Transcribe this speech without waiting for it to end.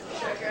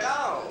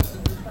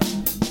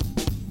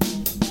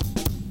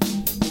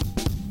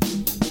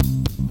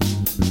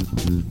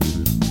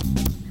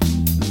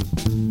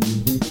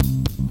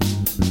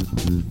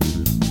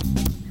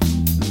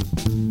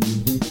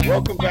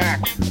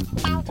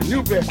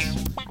Two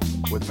Bits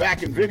with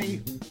Vac and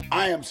Vinny.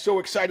 I am so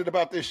excited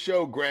about this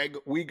show, Greg.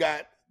 We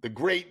got the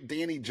great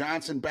Danny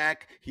Johnson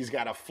back. He's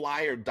got a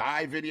fly or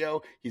die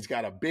video. He's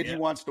got a bit he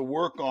wants to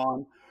work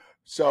on.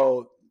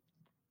 So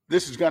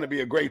this is going to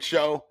be a great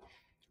show,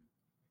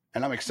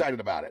 and I'm excited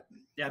about it.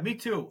 Yeah, me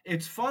too.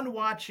 It's fun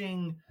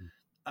watching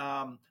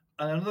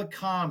another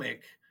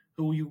comic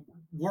who you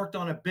worked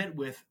on a bit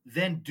with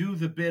then do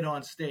the bit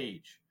on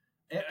stage.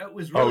 It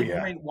was really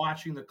great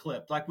watching the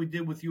clip, like we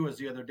did with yours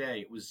the other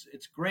day.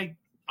 It's great.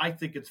 I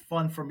think it's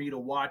fun for me to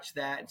watch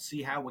that and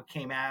see how it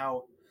came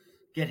out,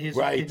 get his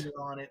opinion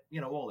on it,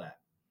 all that.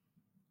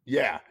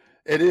 Yeah,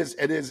 it is.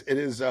 It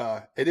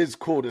is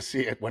cool to see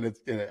it when it's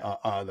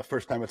the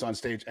first time it's on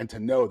stage, and to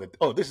know that,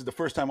 oh, this is the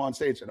first time on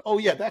stage, and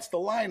that's the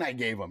line I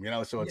gave him.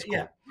 So it's cool.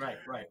 Yeah, right.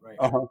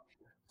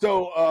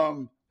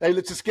 So hey,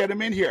 let's just get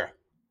him in here,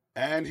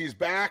 and he's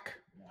back.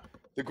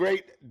 The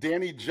great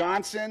Danny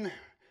Johnson.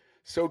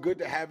 So good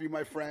to have you,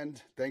 my friend.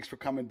 Thanks for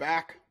coming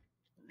back.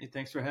 Hey,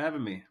 thanks for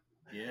having me.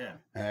 Yeah.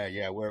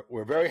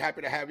 We're very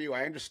happy to have you.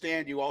 I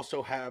understand you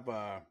also have,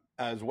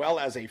 as well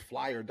as a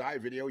fly or die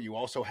video, you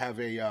also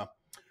have a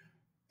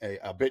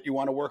bit you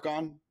want to work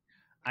on.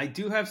 I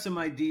do have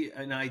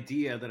an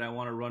idea that I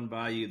want to run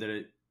by you.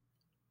 That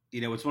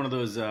it's one of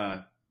those.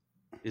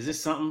 Is this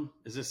something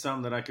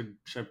that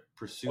should I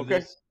pursue? Okay.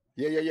 This?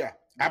 Yeah.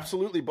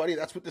 Absolutely, buddy.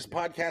 That's what this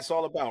podcast's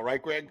all about,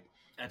 right, Greg?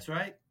 That's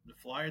right. The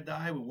fly or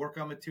die. We work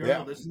on material.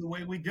 Yeah. This is the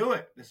way we do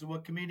it. This is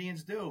what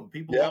comedians do.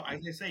 People, as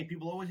I say,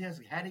 people always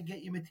ask, how to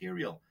get your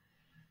material.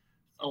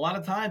 A lot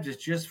of times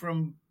it's just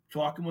from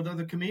talking with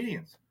other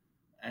comedians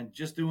and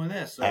just doing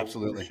this. So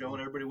absolutely, we're showing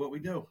everybody what we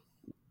do.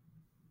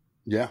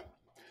 Yeah.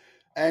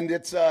 And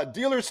it's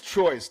dealer's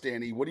choice,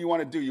 Danny. What do you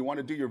want to do? You want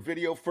to do your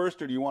video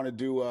first, or do you want to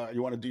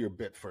do your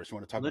bit first? You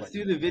want to talk? Let's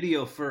do the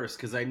video first,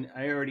 because I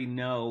already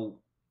know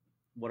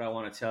what I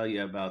want to tell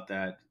you about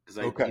that,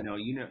 because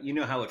you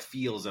know how it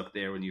feels up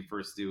there when you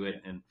first do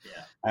it, and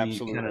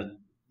absolutely, you kind of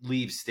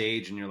leave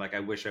stage and you're like,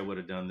 I wish I would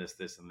have done this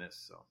and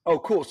this. So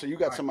cool. So you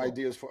got some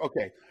ideas for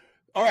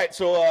all right.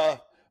 So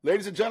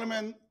ladies and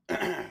gentlemen,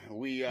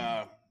 we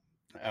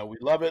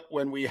love it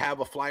when we have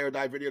a fly or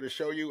die video to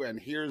show you, and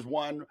here's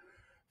one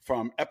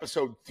from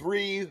episode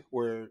 3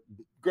 where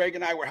Greg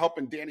and I were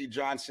helping Danny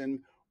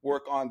Johnson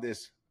work on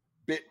this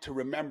bit to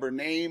remember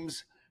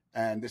names.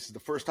 And this is the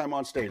first time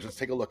on stage. Let's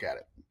take a look at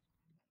it.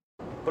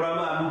 But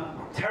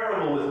I'm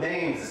terrible with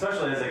names,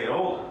 especially as I get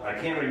older. I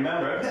can't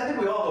remember. I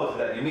think we all go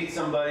through that. You meet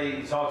somebody,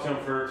 you talk to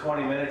them for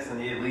 20 minutes, and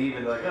you leave,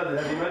 and you're like, oh,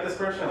 have you met this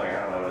person? Like,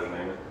 I don't know what his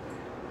name is.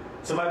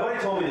 So my buddy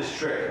told me this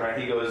trick, right?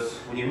 He goes,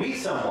 when you meet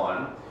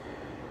someone,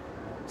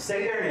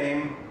 say their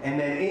name, and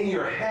then in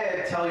your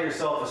head, tell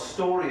yourself a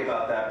story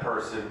about that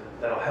person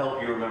that'll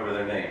help you remember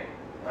their name,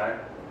 right?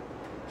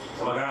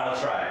 So I'm like, all right, I'll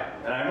try it.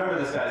 And I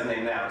remember this guy's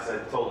name now, because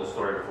I've told this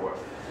story before.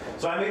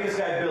 So I meet this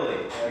guy, Billy.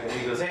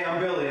 He goes, hey, I'm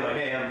Billy. I'm like,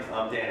 hey,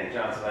 I'm Danny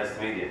Johnson. Nice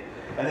to meet you.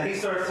 And then he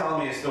starts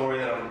telling me a story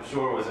that I'm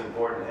sure was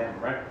important to him,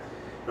 right?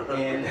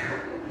 And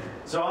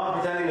so I'm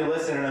pretending to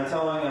listen, and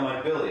I'm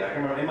like, Billy. I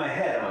can remember, in my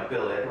head, I'm like,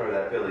 Billy. I can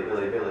remember that. Billy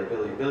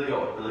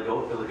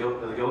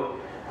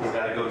Goat. He's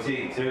got a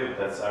goatee, too.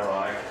 That's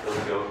ironic.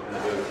 Billy Goat and a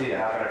goatee.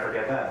 How can I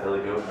forget that?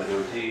 Billy Goat and a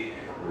goatee.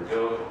 Billy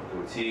Goat,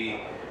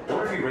 goatee. I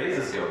wonder if he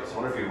raises goats. I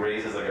wonder if he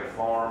raises like a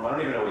farm. I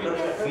don't even know what you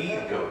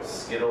feed goats.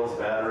 Skittles,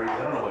 batteries.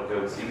 I don't know what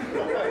goats eat.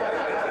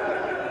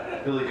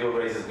 Billy Goat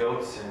raises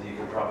goats, and you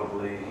can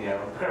probably,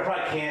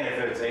 probably can if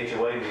it's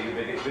HOA,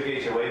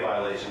 big HOA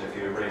violation if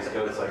you raise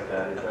goats like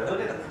that.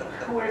 Look at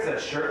who wears that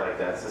shirt like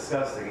that. It's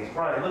disgusting. It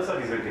looks like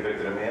he's been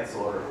convicted of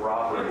manslaughter,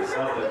 robbery, or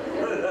something.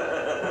 What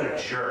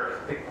a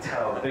jerk.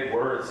 Big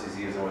words he's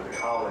using with the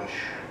college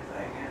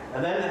thing.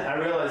 And then I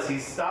realized he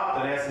stopped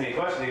and asked me a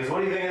question. He goes,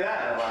 what do you think of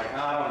that? And I'm like,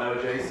 I don't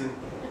know, Jason.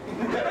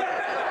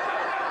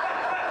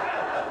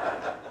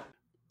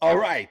 All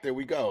right, there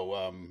we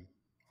go.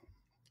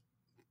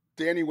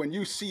 Danny, when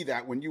you see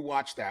that, when you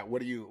watch that,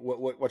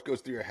 what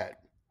goes through your head?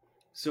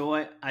 So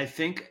I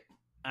think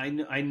I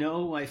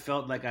know I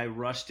felt like I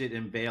rushed it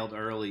and bailed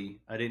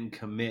early. I didn't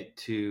commit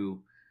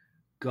to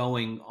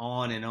going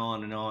on and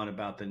on and on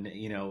about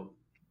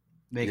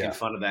making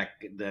fun of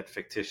that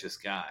ficticious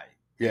guy.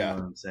 Yeah. You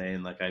know what I'm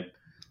saying? Like I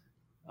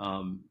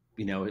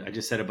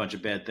just said a bunch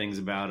of bad things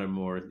about him,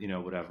 or,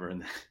 whatever.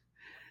 And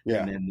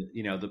then,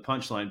 the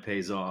punchline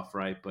pays off.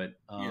 Right. But,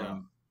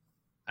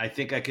 I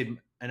think I could,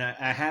 and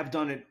I have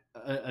done it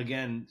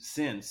again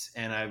since,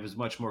 and I was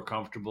much more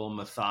comfortable,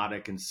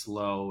 methodic and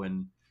slow,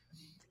 and,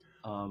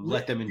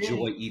 let them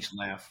enjoy each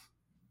laugh.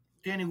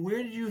 Danny,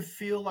 where did you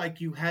feel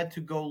like you had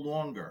to go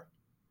longer?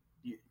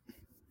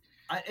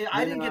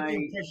 I didn't get the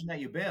impression that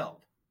you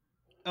bailed.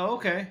 Oh,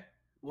 okay.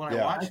 When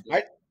I watched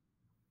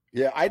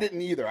it. I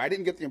didn't either. I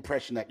didn't get the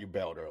impression that you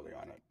bailed early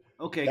on it.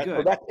 Okay,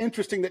 good. That's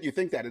interesting that you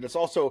think that. And it's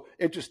also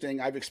interesting,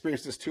 I've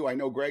experienced this too, I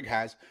know Greg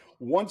has.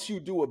 Once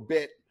you do a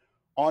bit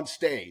on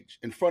stage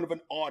in front of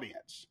an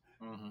audience,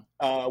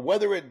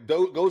 whether it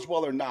goes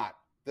well or not,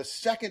 the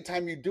second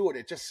time you do it,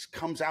 it just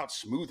comes out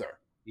smoother.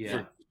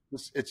 Yeah.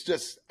 It's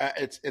just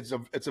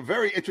it's a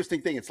very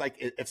interesting thing. It's like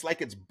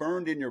it's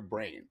burned in your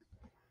brain.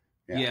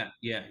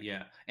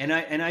 Yeah. And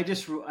I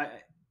just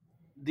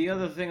the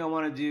other thing I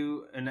want to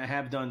do, and I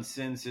have done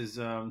since, is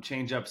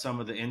change up some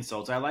of the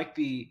insults. I like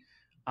the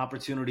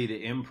opportunity to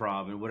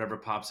improv and whatever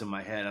pops in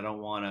my head. I don't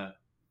want to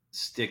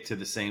stick to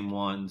the same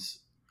ones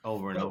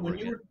over and over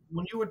again.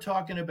 When you were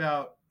talking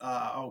about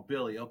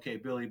Billy, okay,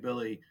 Billy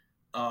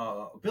Goat.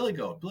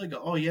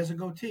 Oh, he has a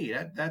goatee.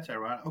 That's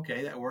ironic.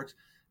 Okay, that works.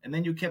 And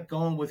then you kept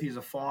going with he's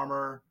a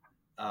farmer.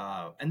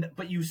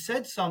 But you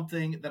said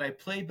something that I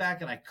played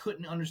back and I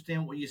couldn't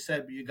understand what you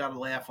said, but you got to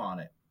laugh on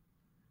it.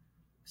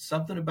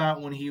 Something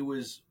about when it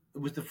was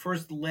the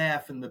first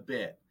laugh in the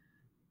bit,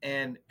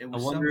 and it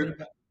was something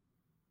about.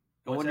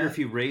 I wonder if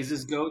he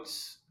raises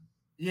goats.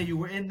 Yeah, you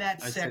were in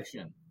that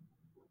section.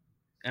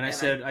 I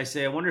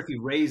say, I wonder if he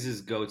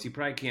raises goats. He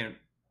probably can't.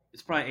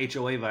 It's probably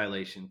HOA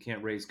violation.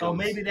 Can't raise goats. Oh,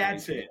 maybe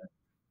that's it.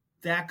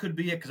 That could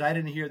be it because I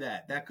didn't hear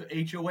that. That could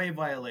HOA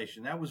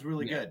violation. That was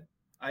really good.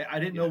 I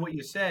didn't know what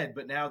you said,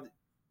 but now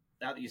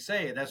that you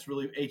say it, that's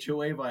really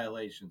HOA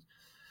violations.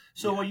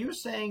 So are you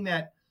saying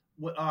that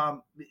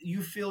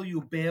you feel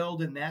you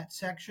bailed in that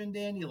section,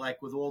 Danny,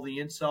 like with all the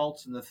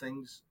insults and the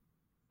things?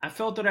 I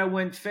felt that I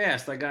went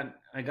fast. I got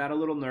a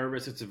little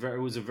nervous. It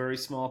was a very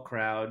small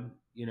crowd,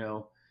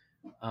 good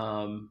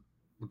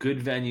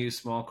venue,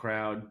 small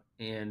crowd.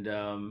 And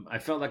I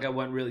felt like I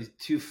went really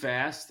too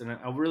fast. And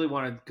I really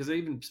wanted, because I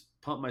even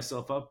pumped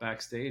myself up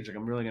backstage. Like,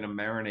 I'm really going to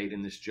marinate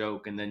in this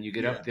joke. And then you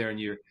get up there and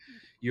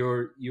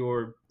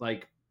you're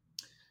like,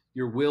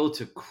 your will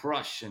to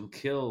crush and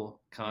kill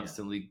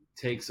constantly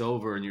takes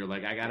over. And you're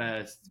like, I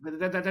gotta,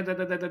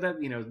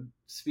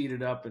 speed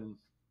it up. And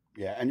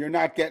you're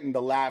not getting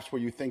the laughs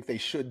where you think they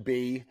should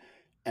be.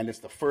 And it's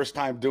the first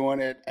time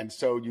doing it. And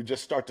so you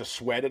just start to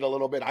sweat it a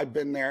little bit. I've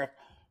been there.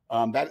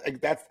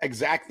 That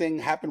exact thing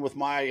happened with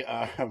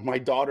my my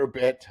daughter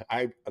bit.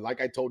 Like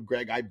I told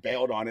Greg, I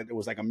bailed on it. It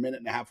was like a minute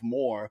and a half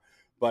more,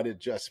 but it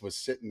just was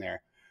sitting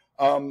there.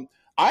 I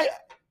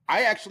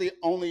actually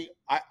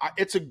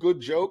it's a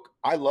good joke.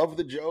 I love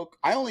the joke.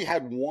 I only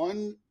had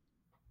one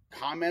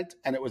comment,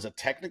 and it was a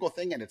technical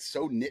thing, and it's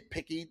so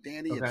nitpicky,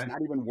 Danny. Okay. It's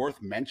not even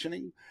worth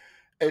mentioning.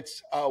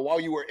 It's while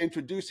you were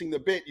introducing the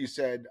bit, you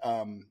said,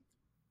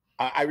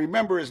 I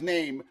remember his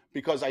name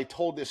because I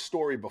told this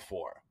story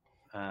before.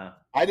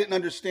 I didn't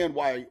understand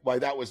why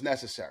that was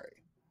necessary.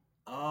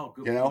 Oh,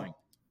 good point.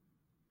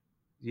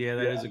 Yeah,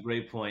 that is a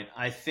great point.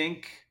 I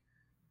think,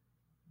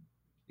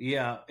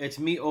 it's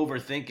me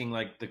overthinking.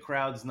 Like, the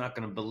crowd's not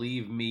going to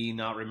believe me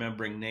not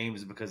remembering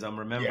names because I'm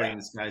remembering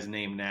this guy's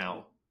name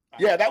now.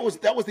 Yeah, that was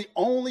the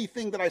only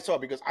thing that I saw,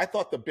 because I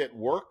thought the bit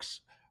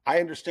works. I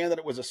understand that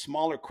it was a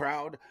smaller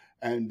crowd,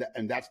 and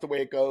that's the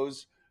way it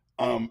goes.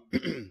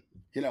 You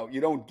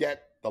don't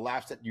get the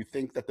laughs that you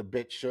think that the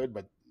bit should,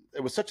 but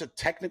it was such a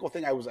technical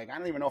thing. I was like, I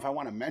don't even know if I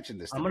want to mention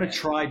this. I'm going to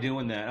try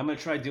doing that. I'm going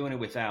to try doing it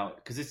without,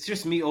 because it's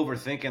just me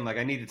overthinking. Like,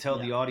 I need to tell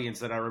the audience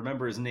that I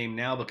remember his name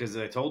now because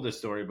I told this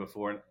story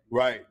before.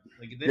 Right.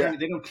 Like,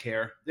 they don't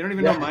care. They don't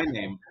even know my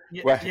name.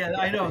 Yeah,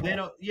 I know. They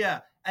don't.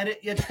 Yeah. And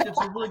it's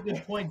a really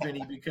good point,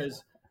 Vinny,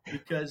 because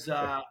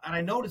and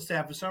I noticed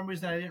that for some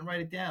reason I didn't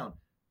write it down.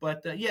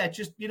 But it's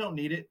just, you don't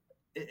need it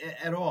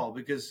at all,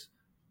 because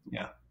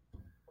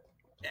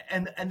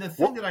And the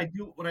thing that I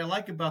do, what I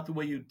like about the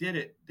way you did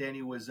it,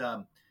 Danny, was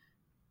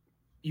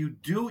you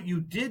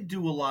did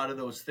do a lot of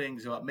those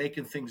things about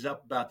making things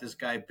up about this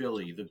guy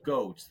Billy, the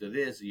goats,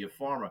 is he a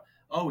farmer?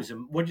 Oh,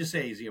 what'd you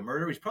say? Is he a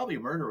murderer? He's probably a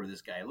murderer.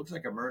 This guy, it looks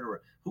like a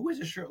murderer. Who wears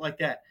a shirt like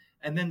that?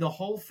 And then the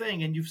whole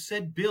thing, and you've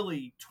said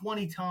Billy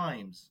 20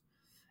 times,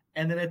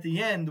 and then at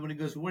the end when he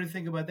goes, "What do you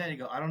think about that?" And you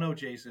go, "I don't know,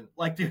 Jason."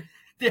 Like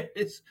there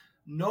is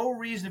no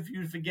reason for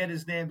you to forget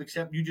his name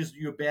except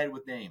you're bad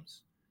with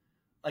names.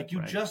 Like,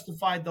 you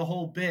justified the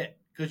whole bit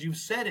because you've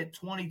said it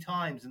 20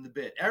 times in the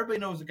bit. Everybody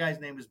knows the guy's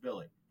name is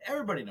Billy.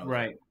 Everybody knows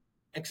it.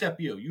 Except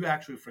you. You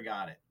actually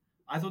forgot it.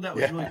 I thought that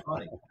was really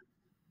funny.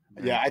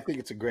 Yeah, I think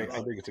it's a great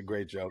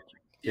joke.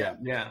 Yeah,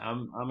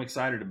 I'm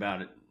excited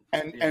about it.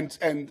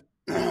 And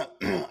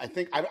I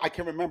think I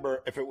can't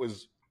remember if it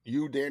was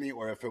you, Danny,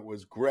 or if it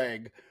was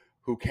Greg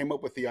who came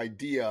up with the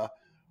idea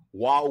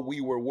while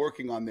we were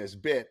working on this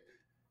bit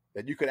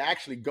that you could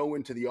actually go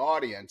into the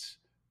audience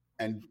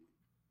and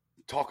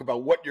talk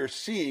about what you're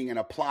seeing and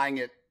applying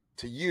it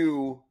to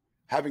you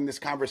having this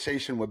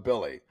conversation with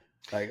Billy.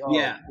 Like,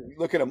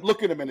 look at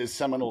him in his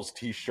Seminoles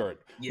t-shirt.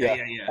 Yeah.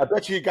 I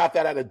bet you got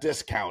that at a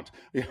discount.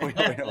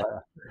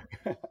 Or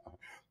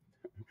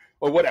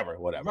whatever.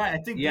 Right. I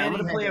think I'm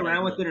going to play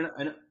around with it,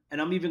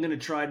 and I'm even going to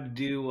try to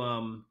do.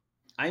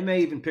 I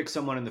may even pick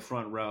someone in the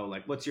front row.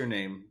 Like, what's your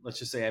name? Let's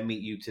just say I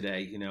meet you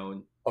today.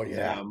 And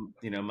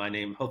my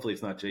name. Hopefully,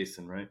 it's not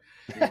Jason, right?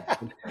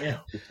 Yeah.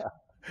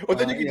 Well,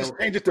 then you can just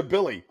change it to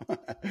Billy.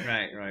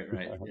 Right.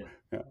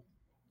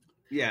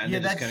 Yeah,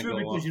 that's true,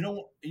 because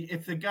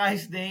if the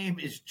guy's name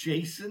is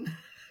Jason,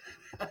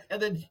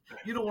 and then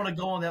you don't want to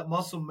go on that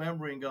muscle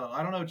memory and go,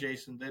 "I don't know,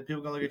 Jason." Then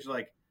people are gonna look at you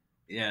like,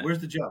 "Where's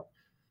the joke?"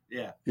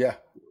 Yeah.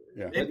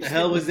 What the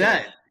hell was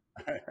that?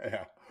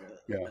 Yeah.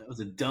 That was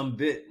a dumb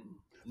bit.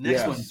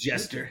 Next one,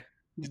 Jester.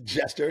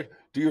 Jester,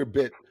 do your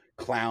bit,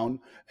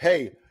 clown.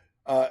 Hey,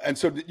 And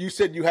so you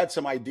said you had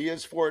some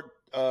ideas for it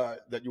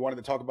that you wanted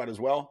to talk about as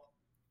well.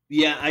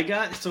 Yeah, I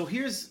got. So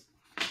here's,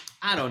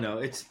 I don't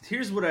know.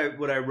 Here's what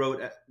I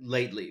wrote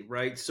lately,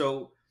 right?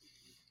 So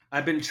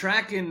I've been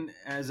tracking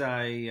as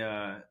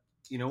I,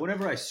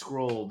 whenever I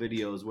scroll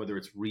videos, whether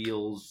it's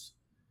Reels,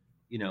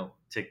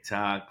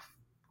 TikTok,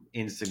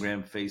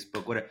 Instagram,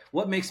 Facebook, whatever.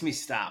 What makes me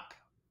stop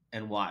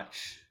and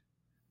watch?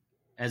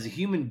 As a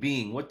human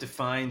being, what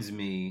defines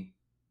me?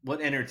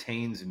 What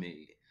entertains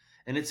me?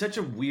 And it's such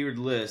a weird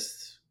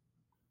list,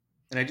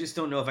 and I just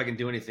don't know if I can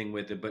do anything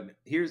with it. But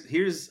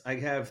here's I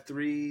have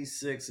 3,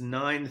 6,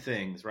 9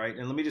 things, right?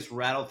 And let me just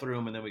rattle through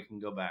them, and then we can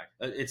go back.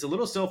 It's a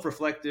little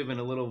self-reflective and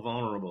a little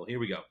vulnerable. Here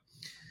we go.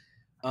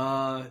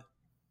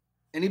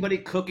 Anybody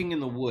cooking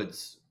in the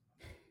woods?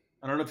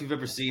 I don't know if you've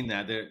ever seen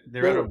that.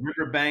 They're at a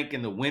riverbank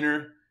in the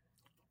winter,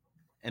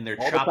 and they're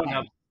chopping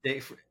up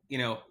steak.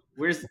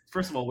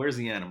 First of all, where's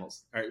the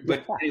animals? All right,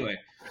 but anyway,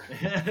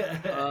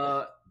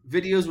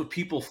 videos with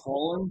people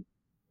falling.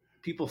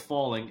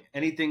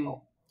 Anything?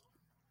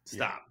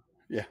 Stop.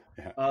 Yeah.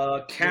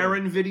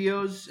 Karen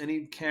videos.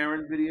 Any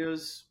Karen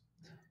videos?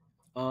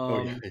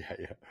 Yeah.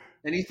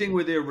 Anything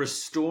where they're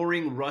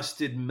restoring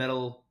rusted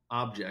metal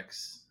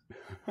objects.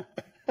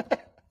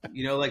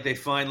 Like they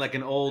find like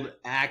an old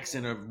axe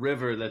in a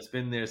river that's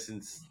been there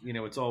since,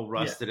 it's all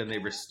rusted and they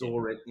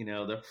restore it,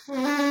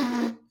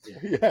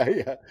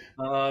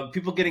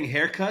 people getting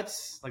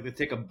haircuts, like they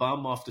take a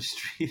bum off the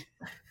street.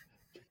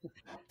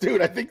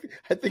 Dude, I think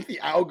the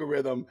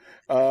algorithm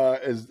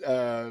puts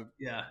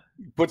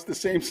the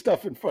same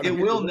stuff in front of you.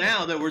 It will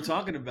now that we're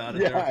talking about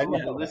it. Yeah,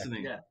 they're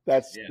listening. Yeah.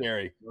 That's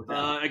scary.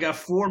 I got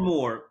 4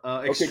 more.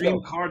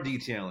 Extreme car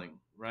detailing,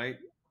 right?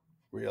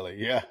 Really?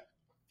 Yeah.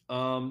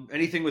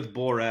 Anything with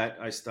Borat,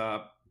 I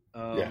stop.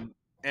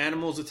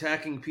 Animals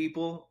attacking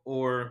people,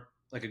 or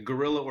like a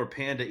gorilla or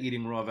panda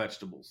eating raw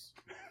vegetables.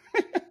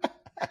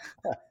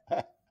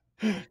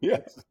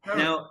 Yes.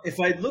 Now,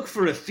 if I look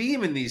for a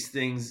theme in these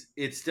things,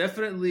 it's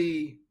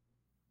definitely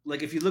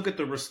like if you look at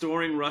the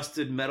restoring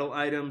rusted metal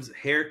items,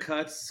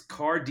 haircuts,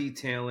 car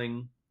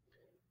detailing,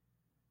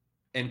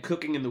 and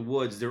cooking in the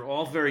woods, they're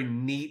all very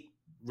neat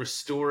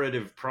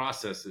restorative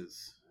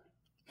processes.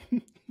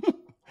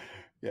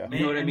 Yeah. You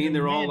know what I mean?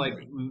 They're all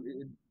like,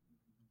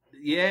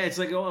 it's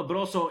like, but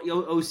also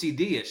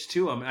OCD-ish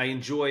too. I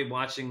enjoy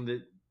watching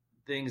the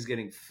things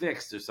getting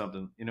fixed or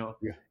something, Yeah.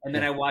 And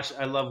then I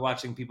love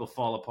watching people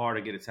fall apart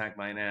or get attacked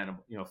by an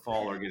animal,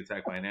 fall or get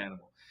attacked by an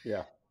animal.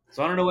 Yeah.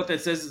 So I don't know what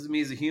that says to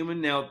me as a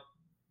human. Now,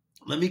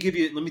 let me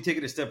take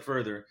it a step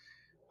further.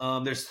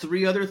 There's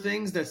 3 other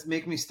things that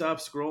make me stop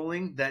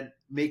scrolling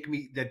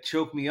that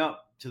choke me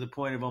up to the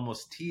point of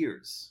almost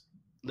tears,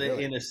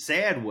 really? In a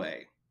sad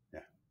way.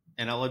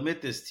 And I'll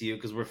admit this to you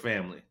because we're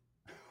family.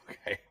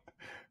 Okay.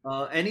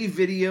 Any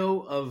video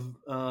of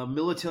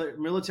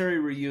military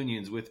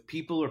reunions with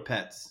people or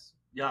pets?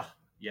 Yeah.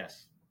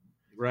 Yes.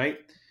 Right.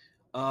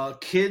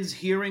 Kids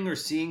hearing or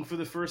seeing for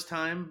the first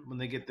time when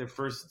they get their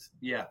first,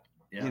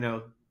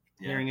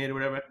 hearing aid or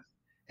whatever.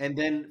 And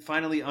then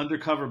finally,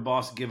 undercover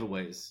boss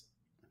giveaways.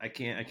 I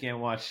can't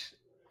watch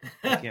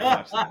that.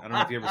 I don't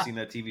know if you've ever seen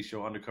that TV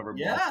show, Undercover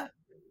Boss.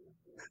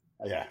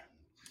 Yeah.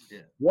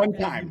 One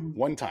time.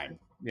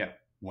 Yeah.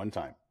 One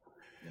time.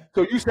 Yeah.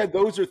 So you said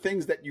those are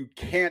things that you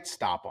can't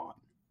stop on.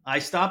 I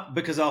stop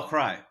because I'll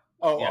cry.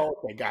 Oh,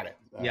 okay. Got it.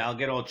 I'll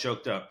get all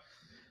choked up.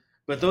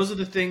 But those are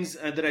the things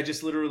that I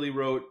just literally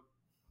wrote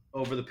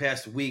over the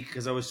past week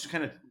because I was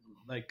kind of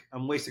like,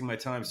 I'm wasting my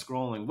time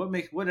scrolling.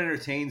 What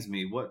entertains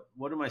me?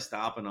 What am I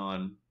stopping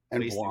on,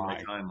 and wasting why?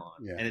 my time on?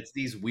 Yeah. And it's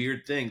these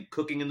weird things,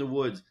 cooking in the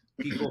woods,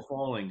 people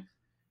falling,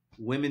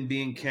 women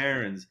being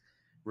Karens,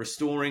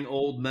 restoring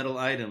old metal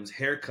items,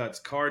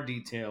 haircuts, car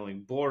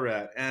detailing,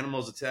 Borat,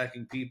 animals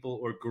attacking people,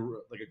 or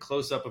like a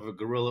close-up of a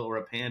gorilla or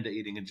a panda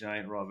eating a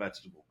giant raw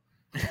vegetable.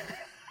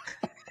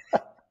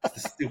 It's the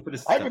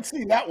stupidest stuff. I haven't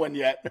seen that one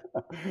yet.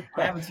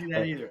 I haven't seen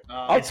that either.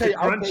 I'll tell you,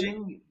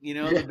 crunching,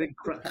 the big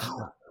crunch.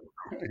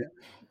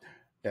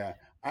 Yeah.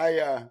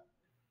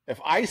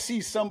 If I see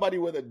somebody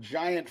with a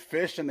giant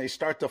fish and they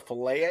start to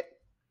fillet it,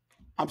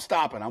 I'm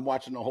stopping. I'm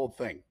watching the whole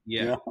thing.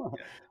 Yeah.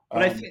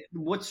 But I think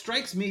what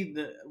strikes me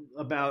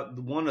about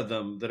one of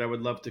them that I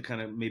would love to kind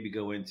of maybe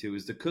go into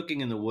is the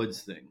cooking in the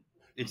woods thing.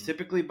 It's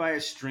typically by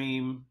a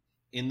stream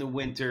in the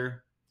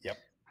winter. Yep.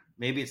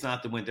 Maybe it's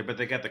not the winter, but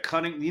they got the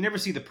cutting. You never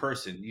see the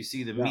person. You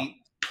see the meat.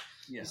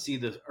 Yeah. You see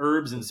the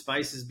herbs and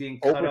spices being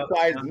cut up.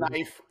 Oversized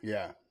knife.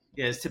 Yeah.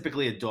 Yeah, it's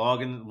typically a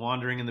dog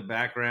wandering in the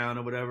background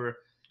or whatever.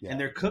 Yeah. And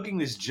they're cooking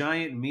this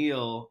giant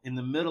meal in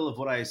the middle of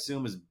what I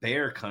assume is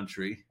bear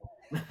country.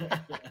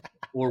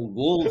 Or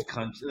wolf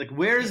country. Like,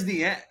 where's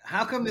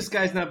how come this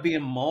guy's not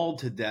being mauled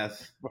to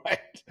death?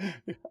 Right.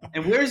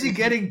 And where's he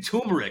getting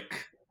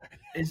turmeric?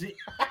 Is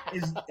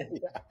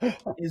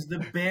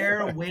the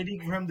bear waiting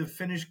for him to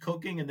finish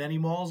cooking and then he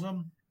mauls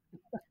him?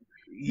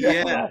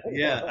 Yeah.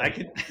 I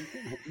can.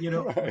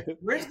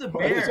 Where's the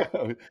bear?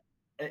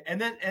 And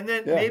then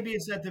maybe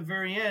it's at the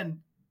very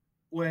end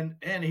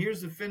and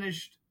here's the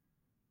finished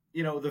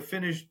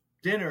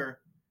dinner,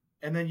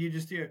 and then you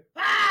just hear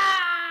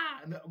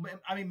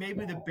I mean,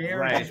 maybe the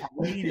bear just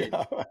waited.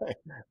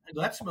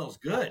 That smells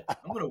good.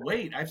 I'm going to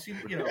wait. I've seen,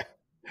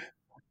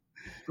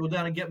 go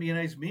down and get me a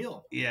nice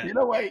meal. Yeah. You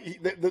know what?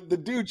 The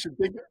dude should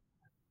think.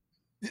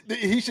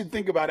 He should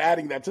think about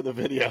adding that to the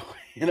video.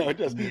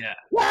 Just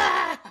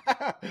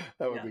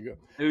that would be good.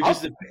 It was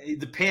just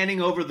the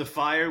panning over the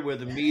fire where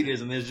the meat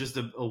is, and there's just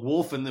a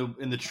wolf in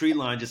the tree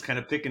line just kind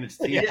of picking its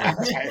teeth.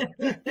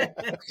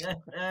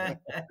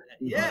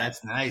 Yeah,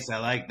 that's nice. I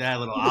like that. A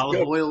little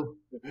olive oil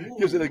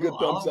gives it a good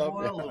thumbs up.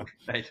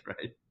 Right.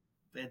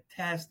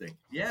 Fantastic.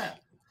 Yeah.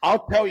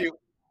 I'll tell you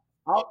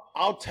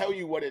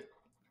what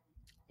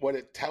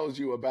it tells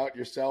you about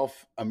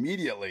yourself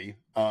immediately.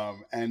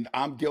 And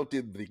I'm guilty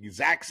of the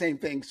exact same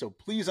thing. So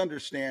please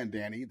understand,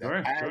 Danny,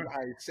 that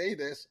I say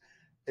this,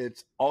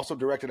 it's also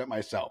directed at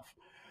myself.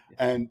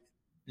 And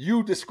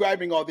you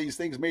describing all these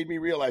things made me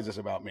realize this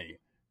about me.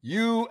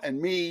 You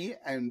and me,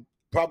 and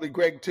probably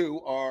Greg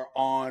too, are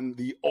on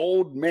the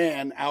old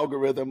man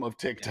algorithm of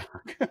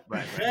TikTok.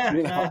 Right.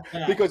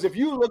 Because if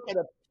you look at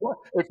a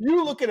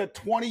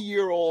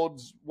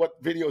 20-year-old's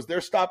what videos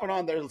they're stopping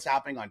on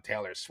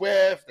Taylor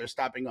Swift, they're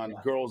stopping on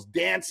girls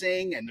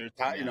dancing, and they're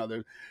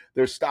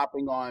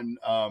stopping on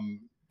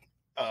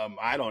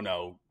I don't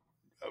know.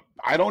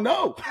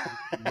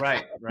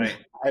 Right.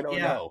 I don't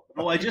know.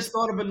 Oh, I just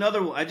thought of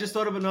another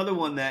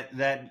one that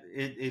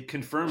it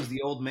confirms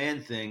the old man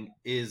thing.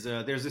 Is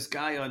there's this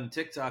guy on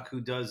TikTok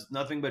who does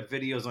nothing but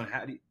videos on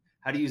how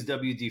to use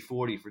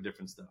WD-40 for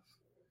different stuff.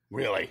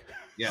 Really?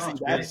 Yeah. See,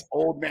 that's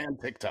old man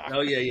TikTok. Oh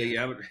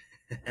yeah.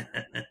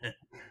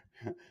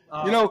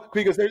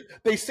 Because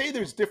they say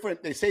there's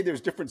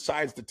different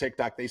sides to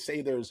TikTok. They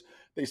say there's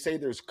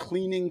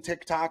cleaning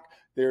TikTok,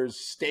 there's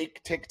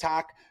steak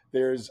TikTok,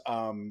 there's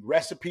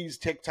recipes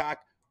TikTok.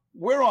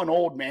 We're on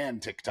old man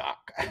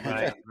TikTok.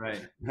 Right.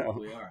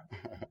 We are.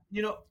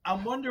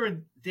 I'm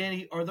wondering,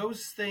 Danny, are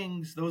those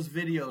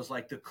videos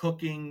like the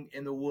cooking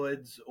in the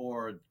woods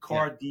or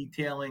car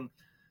detailing,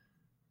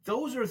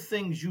 those are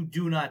things you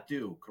do not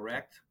do,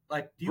 correct?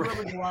 Like, do you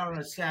ever go out on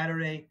a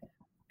Saturday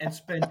and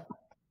spend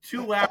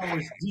 2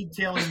 hours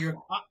detailing your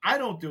car? I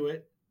don't do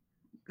it.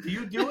 Do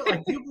you do it?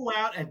 Like, do you go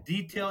out and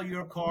detail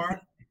your car?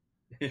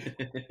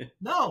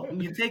 No,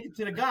 you take it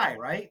to the guy,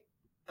 right?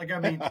 Like, I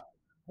mean,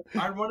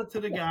 I run it to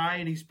the guy,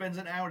 and he spends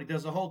an hour. He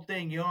does the whole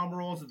thing: the arm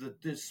rolls,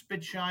 the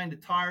spit shine, the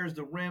tires,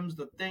 the rims,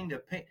 the thing, the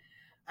paint.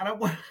 And I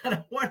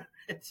wonder,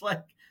 it's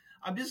like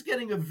I'm just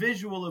getting a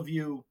visual of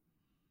you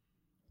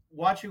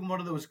watching one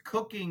of those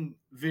cooking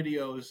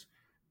videos,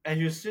 and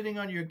you're sitting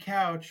on your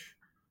couch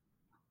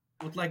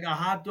with like a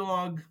hot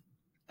dog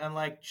and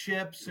like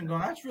chips, and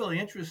going, "That's really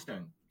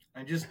interesting."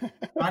 And just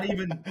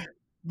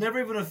never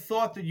even a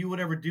thought that you would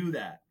ever do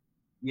that.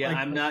 Yeah, like,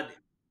 I'm not.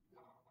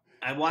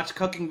 I watch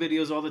cooking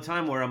videos all the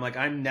time where I'm like,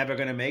 I'm never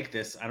going to make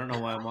this. I don't know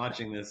why I'm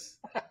watching this.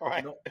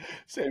 Right.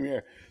 Same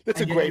here. That's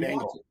a great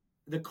angle.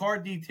 The car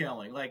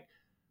detailing. Like,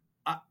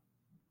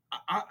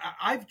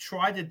 I've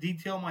tried to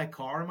detail my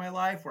car in my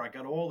life where I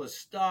got all the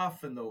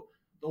stuff and the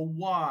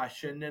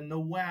wash and then the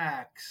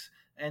wax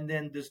and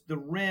then the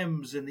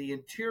rims and the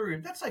interior.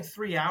 That's like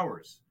 3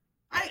 hours.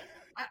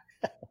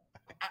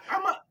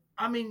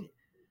 I mean,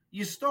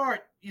 you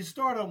start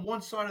on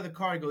one side of the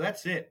car and go,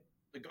 that's it.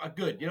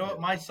 Good. You know what?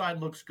 My side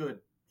looks good.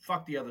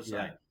 Fuck the other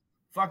side.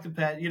 Fuck the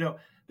pad.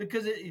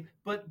 Because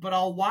but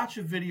I'll watch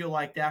a video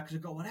like that because I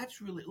go, well,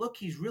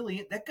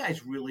 that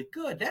guy's really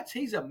good.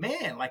 He's a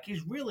man. Like,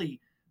 he's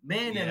really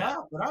manning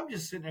up. But I'm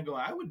just sitting there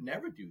going, I would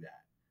never do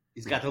that.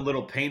 He's got the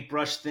little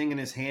paintbrush thing in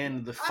his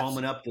hand, the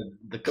foaming up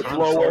the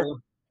blower,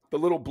 the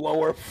little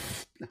blower.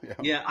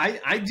 Yeah,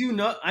 I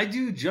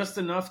do just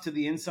enough to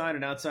the inside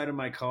and outside of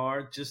my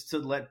car just to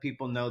let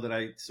people know that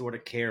I sort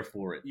of care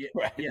for it. Yeah,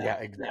 right. Yeah,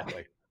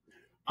 exactly.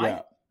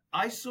 Yeah.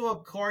 I saw a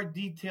car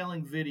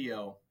detailing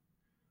video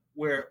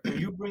where when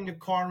you bring the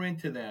car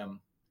into them,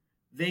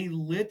 they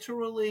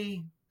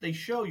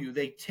show you,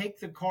 they take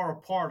the car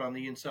apart on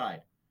the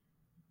inside.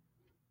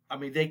 I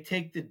mean, they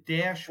take the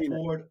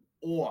dashboard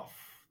off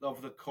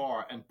of the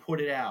car and put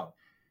it out.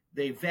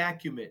 They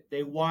vacuum it.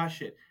 They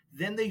wash it.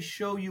 Then they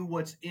show you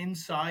what's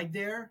inside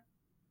there,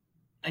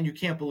 and you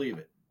can't believe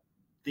it.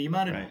 The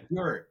amount of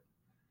dirt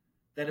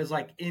that is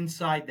like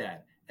inside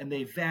that, and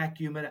they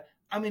vacuum it.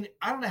 I mean,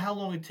 I don't know how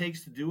long it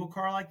takes to do a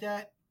car like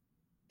that.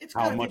 It's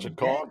how much it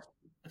costs?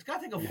 It's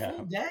got to take a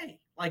full day,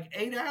 like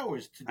 8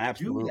 hours to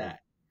do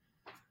that.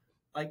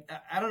 Like,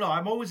 I don't know.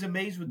 I'm always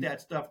amazed with that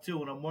stuff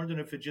too, and I'm wondering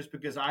if it's just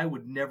because I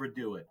would never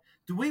do it.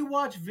 Do we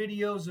watch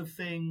videos of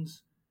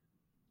things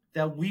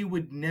that we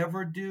would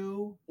never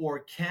do or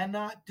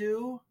cannot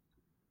do,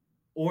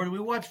 or do we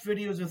watch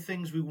videos of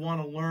things we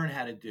want to learn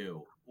how to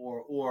do,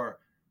 or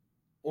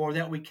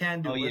that we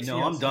can do?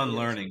 Oh, I'm done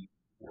learning.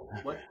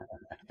 What?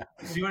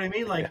 See what I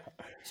mean? Like,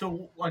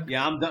 so like.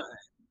 Yeah, I'm done.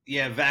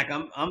 Yeah, Vac,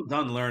 I'm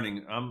done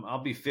learning.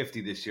 I'll be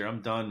 50 this year.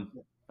 I'm done.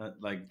 I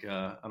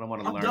don't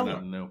want to learn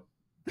nothing new.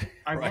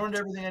 I've learned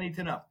everything I need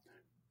to know.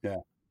 Yeah.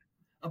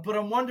 But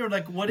I'm wondering,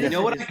 like, what is it? You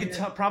know what I could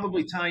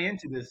probably tie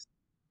into this?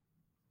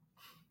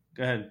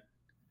 Go ahead.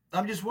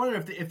 I'm just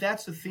wondering if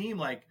that's the theme.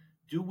 Like,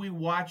 do we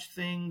watch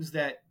things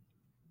that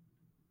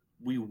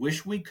we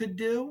wish we could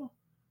do,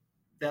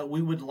 that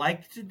we would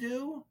like to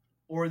do,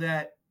 or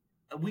that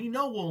we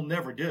know we'll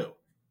never do.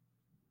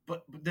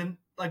 But then,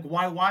 like,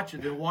 why watch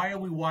it? Then why are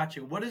we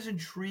watching? What is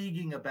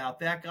intriguing about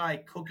that guy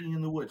cooking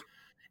in the woods?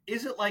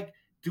 Is it like,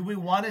 do we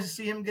want to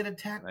see him get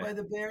attacked by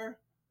the bear,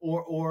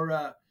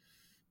 or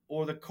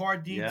the car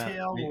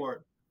detail,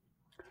 or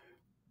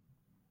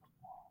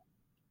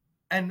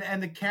and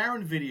the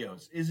Karen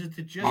videos? Is it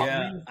to just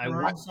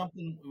reaffirm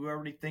something we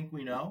already think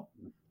we know?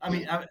 I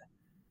mean,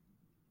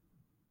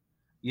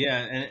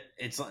 and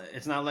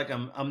it's not like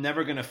I'm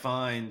never gonna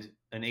find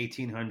an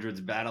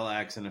 1800s battle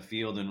axe in a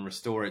field and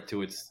restore it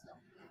to its,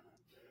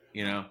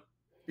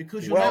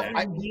 because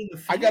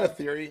I got a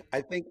theory.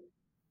 I think,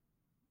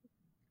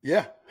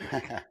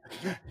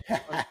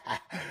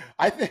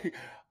 I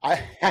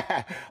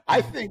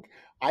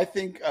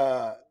think.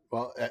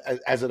 Well,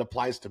 as it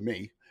applies to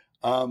me,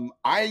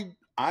 I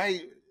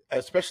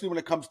especially when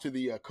it comes to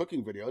the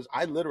cooking videos,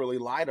 I literally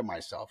lie to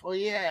myself. Oh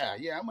yeah,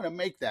 I'm gonna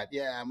make that.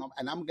 Yeah,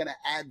 and I'm gonna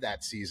add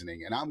that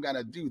seasoning, and I'm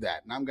gonna do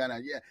that, and I'm gonna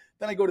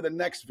Then I go to the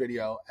next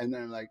video, and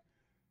then I'm like,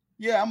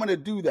 I'm gonna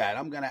do that.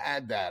 I'm gonna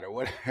add that, or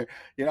whatever.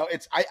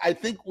 It's. I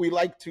think we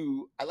like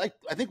to. I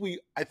think we,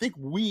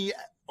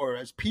 or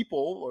as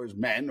people, or as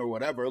men, or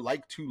whatever,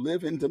 like to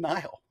live in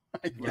denial.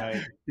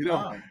 Right.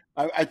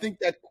 I think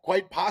that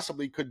quite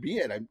possibly could be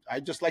it. I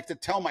just like to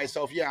tell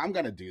myself, I'm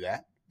gonna do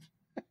that.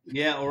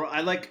 Or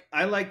I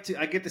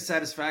get the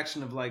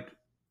satisfaction of like,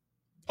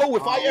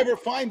 if I ever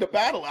find a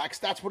battle axe,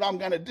 that's what I'm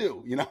gonna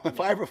do. If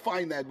I ever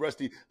find that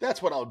rusty,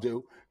 that's what I'll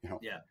do.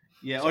 Yeah.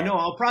 So, no,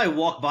 I'll probably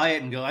walk by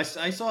it and go, I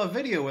saw a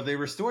video where they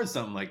restored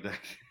something like that.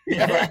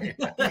 Yeah, right.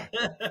 Look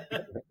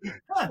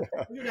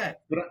at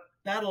that.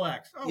 Battle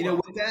axe.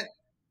 With that,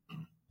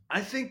 I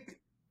think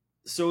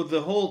so.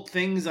 The whole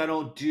things I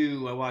don't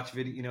do, I watch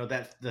video.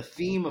 That the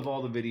theme of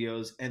all the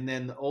videos, and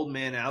then the old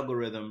man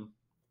algorithm.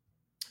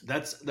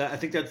 I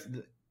think that's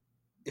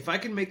if I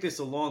can make this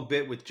a long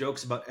bit with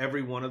jokes about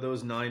every one of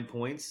those 9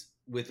 points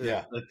with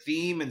a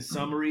theme and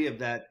summary of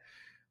that,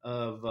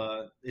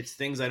 it's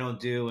things I don't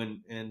do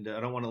and I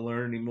don't want to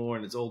learn anymore,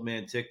 and it's old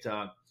man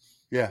TikTok.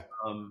 Yeah.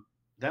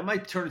 That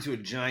might turn into a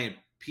giant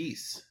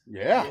piece.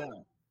 Yeah.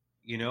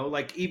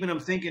 Like even I'm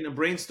thinking of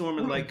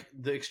brainstorming like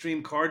the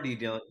extreme car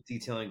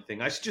detailing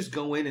thing. I should just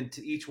go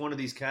into each one of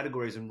these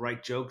categories and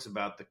write jokes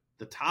about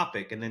the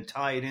topic, and then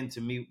tie it into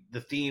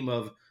the theme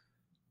of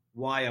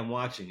why I'm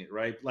watching it,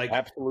 right? Like,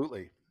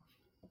 absolutely.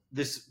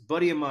 This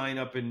buddy of mine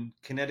up in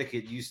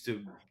Connecticut used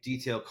to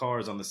detail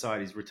cars on the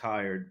side. He's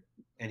retired,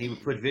 and he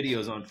would put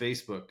videos on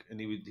Facebook, and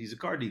he's a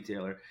car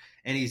detailer,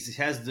 and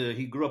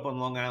he grew up on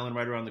Long Island,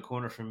 right around the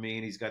corner from me,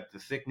 and he's got the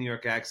thick New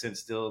York accent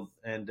still,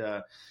 and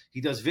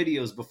he does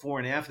videos before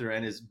and after,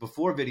 and his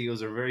before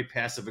videos are very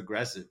passive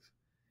aggressive.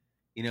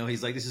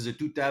 He's like, this is a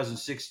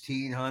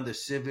 2016 Honda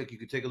Civic. You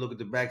can take a look at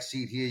the back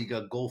seat here. You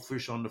got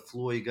goldfish on the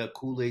floor. You got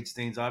Kool-Aid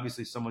stains.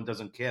 Obviously, someone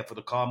doesn't care for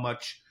the car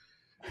much.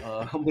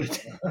 And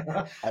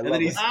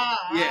then he's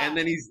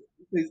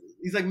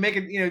like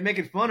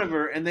making fun of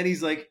her. And then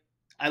he's like,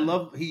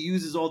 he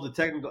uses all the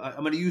technical.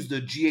 I'm going to use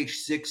the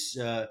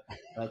GH6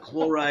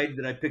 chloride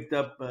that I picked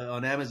up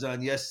on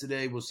Amazon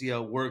yesterday. We'll see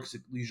how it works.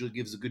 It usually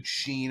gives a good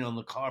sheen on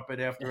the carpet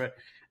after it.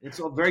 It's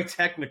all very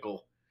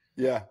technical.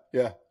 Yeah.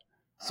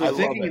 So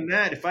thinking in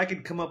that, if I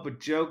could come up with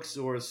jokes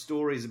or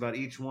stories about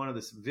each one of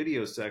the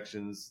video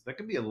sections, that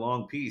could be a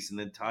long piece, and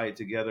then tie it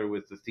together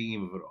with the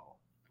theme of it all.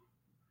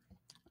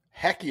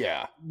 Heck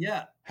yeah.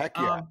 Yeah. Heck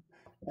yeah.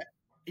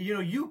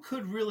 You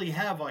could really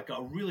have like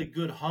a really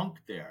good hunk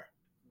there.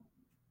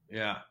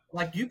 Yeah.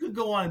 Like you could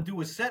go on and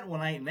do a set one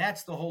night, and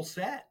that's the whole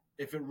set.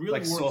 If it really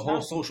works a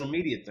whole social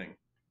media thing.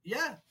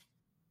 Yeah.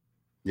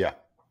 Yeah.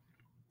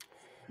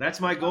 That's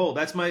my goal.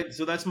 That's my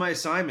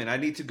assignment. I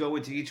need to go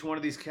into each one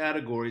of these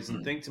categories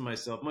and think to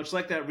myself, much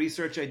like that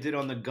research I did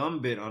on the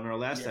gum bit on our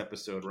last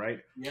episode, right?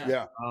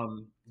 Yeah.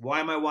 Why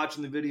am I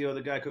watching the video of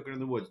the guy cooking in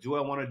the woods? Do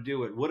I want to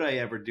do it? Would I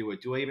ever do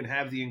it? Do I even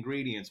have the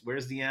ingredients?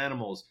 Where's the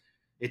animals?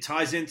 It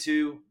ties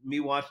into me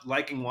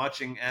liking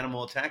watching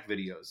animal attack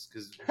videos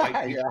because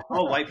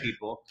all white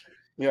people.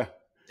 Yeah.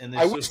 And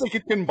I wish they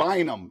could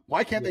combine them.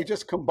 Why can't they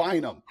just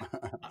combine them?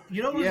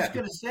 What I was just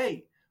going to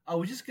say? I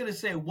was just going to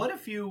say, what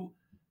if you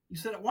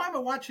said, why am I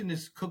watching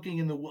this cooking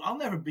in the woods? I'll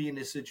never be in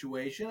this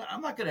situation.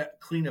 I'm not going to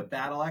clean a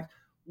battle axe.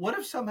 What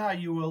if somehow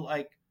you were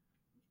like,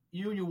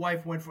 you and your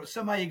wife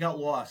somehow you got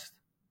lost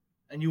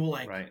and you were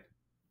like,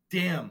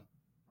 damn,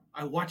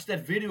 I watched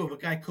that video of a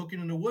guy cooking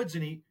in the woods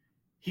and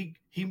he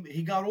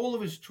got all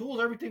of his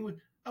tools,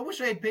 everything. I wish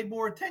I had paid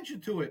more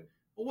attention to it.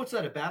 Well, what's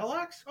that, a battle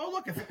axe? Oh,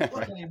 look,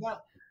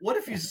 what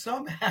if you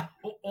somehow,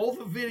 all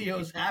the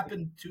videos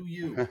happened to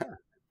you?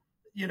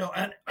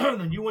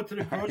 And you went to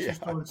the grocery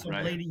store and some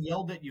lady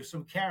yelled at you,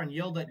 some Karen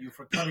yelled at you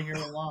for cutting her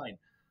in line,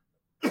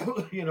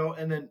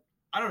 and then,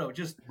 I don't know,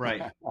 just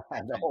the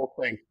whole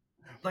thing.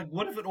 Like,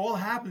 what if it all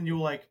happened and you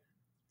were like,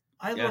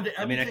 I learned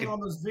everything on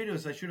those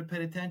videos. I should have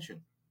paid attention.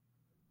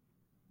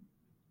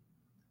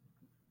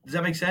 Does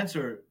that make sense?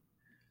 Or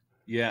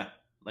yeah,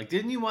 like,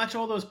 didn't you watch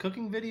all those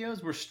cooking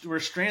videos? We're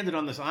stranded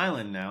on this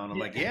island now, and I'm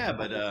like,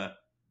 but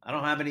I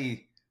don't have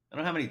any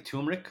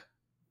turmeric.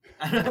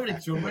 I don't have any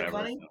turmeric,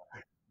 honey.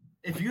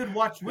 If you had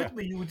watched with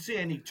me, you would see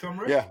I need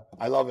turmeric. Yeah,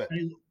 I love it.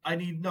 I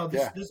need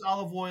this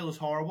olive oil is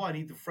horrible. I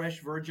need the fresh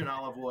virgin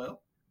olive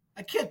oil.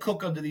 I can't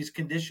cook under these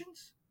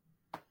conditions.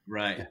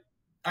 Right.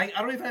 I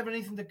don't even have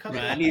anything to cut.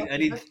 Right. I need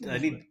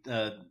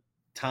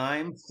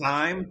thyme.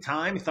 I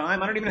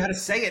don't even know how to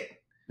say it.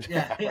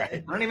 Yeah. Right.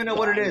 I don't even know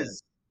what it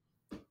is.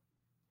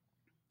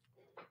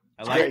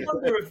 I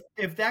wonder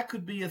if that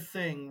could be a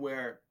thing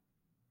where.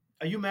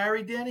 Are you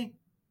married, Danny?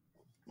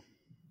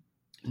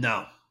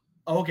 No.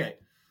 Okay.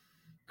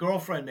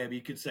 Girlfriend, maybe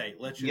you could say.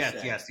 Let's just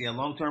say. Yes,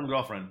 long-term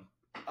girlfriend.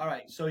 All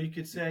right, so you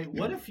could say,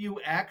 what if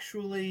you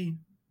actually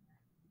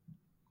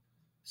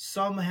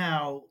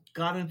somehow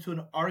got into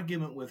an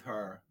argument with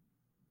her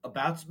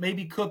about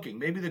maybe cooking?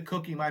 Maybe the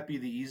cooking might be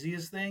the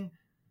easiest thing.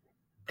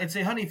 And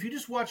say, honey, if you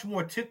just watch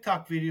more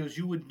TikTok videos,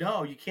 you would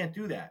know you can't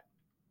do that.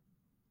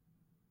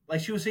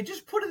 Like she would say,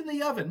 just put it in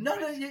the oven. No,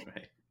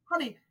 right.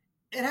 Honey,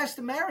 it has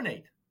to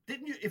marinate.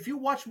 Didn't you? If you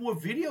watch more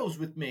videos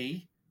with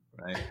me,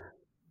 right?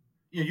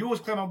 You always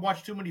claim I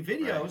watch too many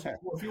videos. Right.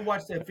 Well, if you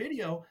watch that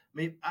video,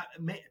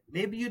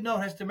 maybe you know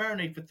it has to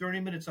marinate for 30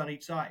 minutes on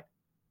each side,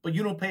 but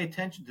you don't pay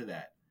attention to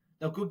that.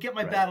 Now go get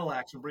my battle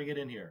axe and bring it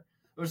in here,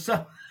 or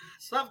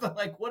something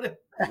like what if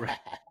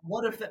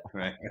that?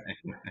 Right.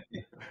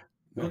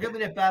 Go get me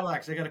that battle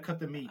axe. I got to cut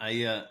the meat.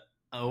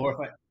 Or if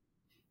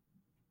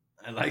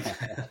I like.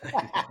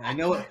 I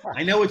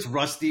know it's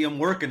rusty. I'm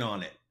working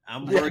on it.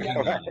 I'm working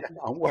on it.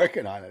 I'm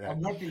working on it.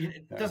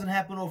 It doesn't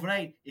happen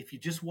overnight. If you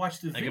just watch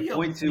the video, I can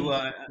point to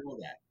that.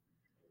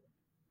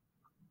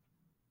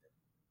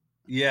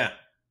 Yeah,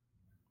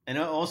 and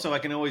also I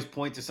can always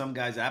point to some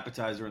guy's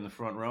appetizer in the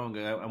front row and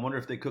go, I wonder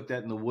if they cook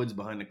that in the woods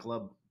behind the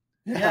club.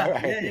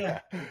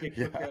 Yeah. They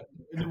cook that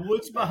in the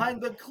woods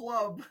behind the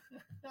club.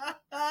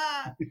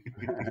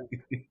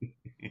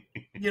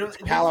 It's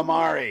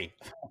calamari.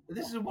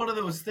 This is one of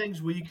those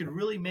things where you can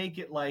really make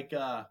it like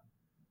the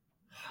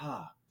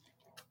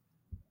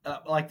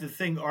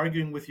thing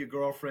arguing with your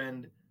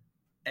girlfriend,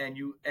 and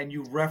you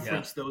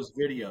reference those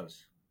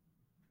videos,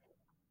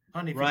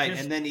 honey. Right,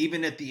 and then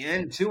even at the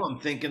end too, I'm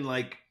thinking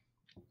like,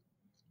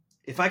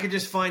 if I could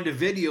just find a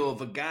video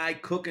of a guy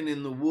cooking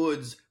in the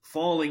woods,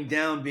 falling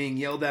down, being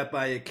yelled at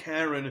by a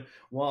Karen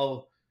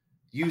while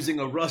using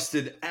a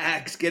rusted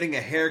axe, getting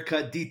a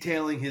haircut,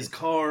 detailing his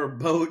car or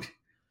boat,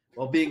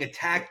 while being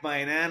attacked by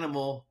an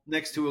animal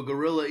next to a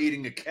gorilla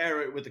eating a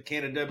carrot with a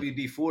can of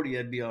WD-40,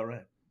 I'd be all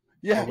right.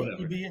 Yeah,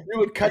 you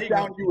would cut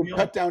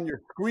down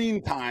your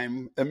screen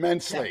time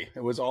immensely. Yeah.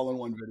 It was all in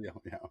one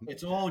video. Yeah,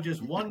 it's all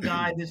just one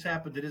guy. This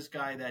happened to this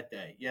guy that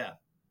day. Yeah,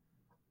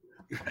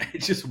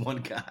 it's just one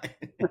guy.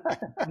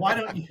 Why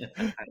don't you?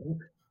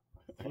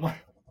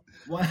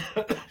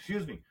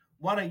 Excuse me.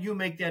 Why don't you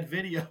make that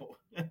video?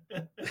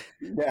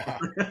 Yeah,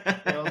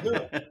 I'll do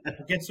it.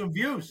 I'll get some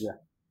views. Yeah.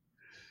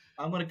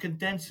 I'm going to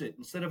condense it.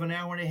 Instead of an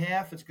hour and a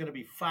half, it's going to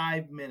be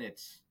 5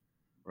 minutes.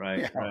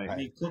 Right.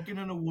 Be cooking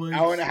in the woods.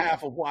 Hour and a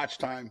half of watch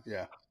time.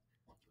 Yeah.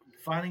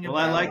 Finding. Well,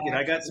 I like it.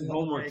 I got some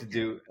homework to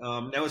do.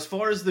 Now, as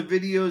far as the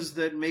videos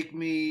that make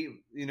me,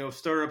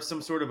 stir up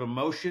some sort of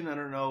emotion, I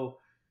don't know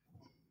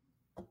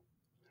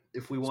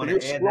if we want to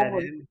add that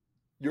in.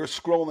 You're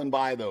scrolling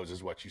by those,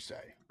 is what you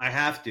say. I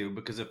have to,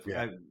 because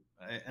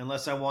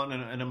unless I want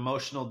an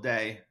emotional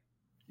day.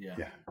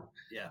 Yeah.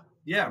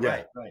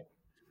 Right.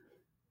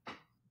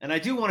 And I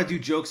do want to do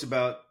jokes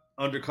about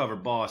Undercover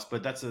Boss,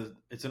 but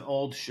it's an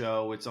old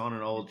show. It's on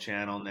an old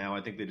channel now.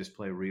 I think they just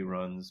play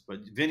reruns. But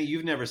Vinny,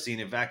 you've never seen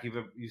it. Vac,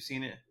 you've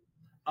seen it?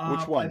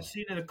 Which one? I've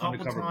seen it a couple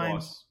Undercover times.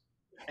 Boss.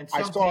 And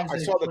I saw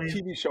the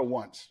TV show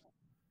once.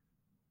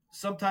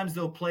 Sometimes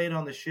they'll play it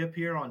on the ship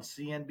here on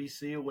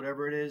CNBC or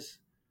whatever it is.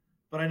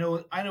 But I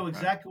know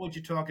exactly what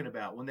you're talking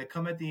about. When they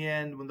come at the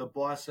end, when the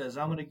boss says,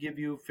 "I'm going to give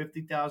you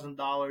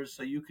 $50,000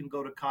 so you can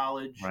go to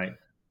college," right?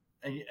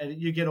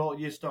 And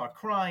you start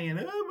crying.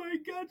 Oh my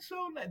God,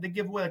 so nice. They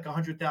give away like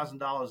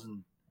 $100,000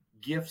 in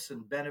gifts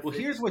and benefits. Well,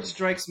 here's what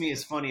strikes me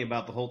as funny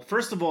about the whole.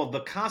 First of all,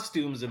 the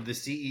costumes of the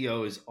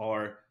CEOs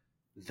are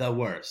the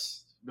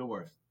worst. The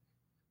worst.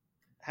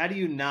 How do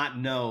you not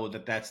know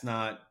that that's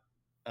not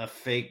a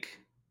fake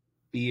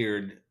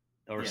beard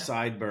or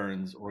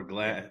sideburns or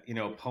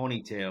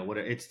ponytail?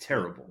 Whatever. It's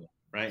terrible,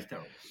 right? It's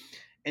terrible.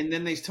 And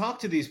then they talk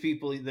to these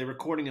people. They're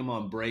recording them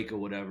on break or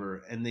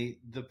whatever, and the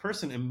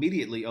person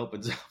immediately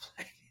opens up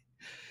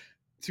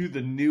to the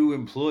new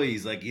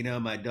employees, like,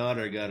 my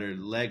daughter got her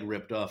leg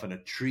ripped off in a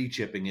tree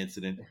chipping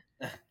incident,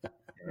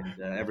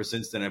 and ever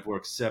since then I've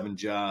worked 7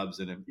 jobs.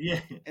 And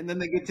then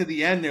they get to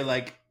the end, they're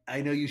like,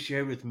 "I know you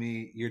shared with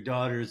me your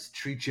daughter's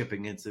tree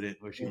chipping incident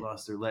where she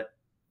lost her leg."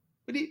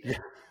 But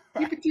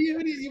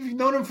you've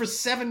known him for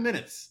 7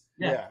 minutes.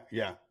 Yeah.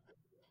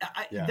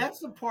 That's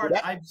the part.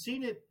 I've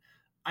seen it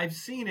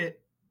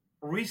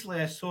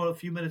recently. I saw a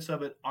few minutes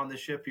of it on the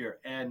ship here,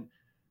 and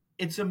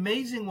it's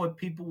amazing what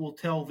people will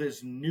tell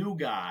this new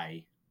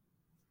guy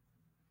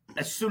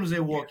as soon as they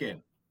walk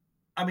in.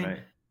 I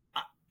mean,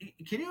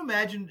 can you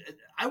imagine?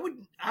 I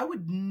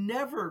would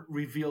never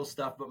reveal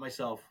stuff but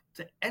myself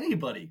to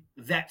anybody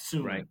that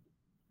soon. Right.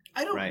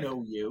 I don't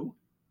know you.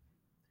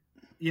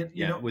 You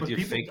know, with your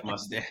fake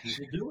mustache.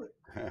 People do it.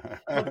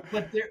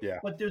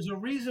 But there's a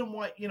reason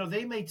why,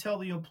 they may tell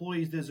the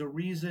employees there's a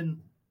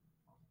reason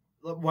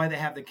why they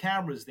have the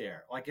cameras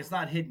there. Like, it's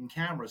not hidden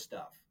camera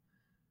stuff.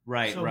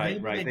 Right.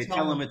 They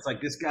tell them it's like,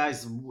 this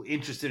guy's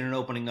interested in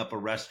opening up a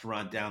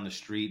restaurant down the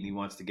street and he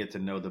wants to get to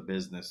know the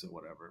business or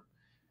whatever.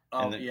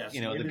 And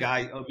the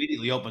guy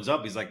immediately opens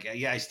up. He's like,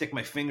 yeah, I stick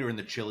my finger in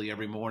the chili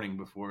every morning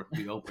before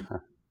we open.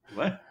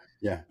 What?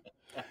 Yeah.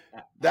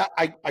 That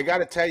I got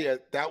to tell you,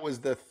 that was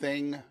the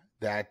thing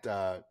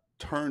that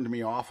turned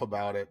me off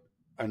about it.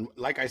 And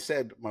like I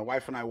said, my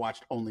wife and I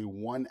watched only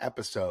one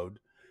episode.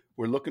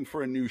 We're looking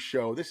for a new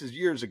show. This is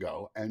years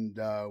ago. And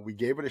we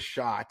gave it a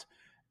shot.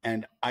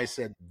 And I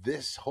said,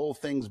 this whole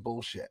thing's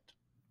bullshit.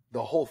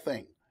 The whole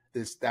thing.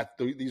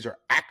 These are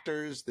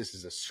actors. This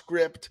is a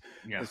script.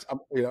 Yeah.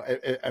 We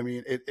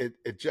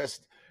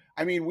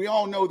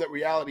all know that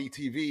reality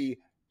TV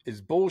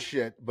is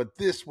bullshit, but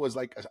this was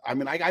like,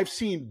 I've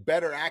seen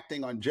better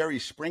acting on Jerry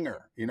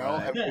Springer,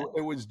 Right.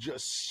 It was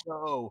just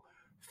so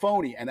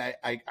phony. And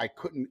I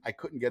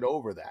couldn't get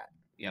over that.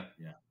 Yeah.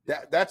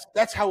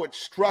 That's how it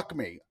struck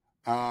me.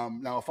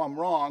 Now, if I'm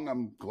wrong,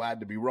 I'm glad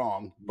to be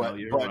wrong, but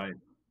you're right.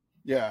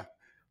 Yeah.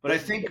 But I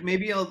think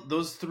maybe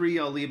those three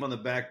I'll leave on the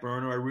back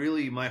burner.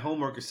 My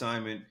homework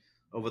assignment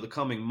over the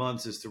coming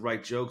months is to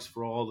write jokes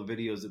for all the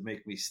videos that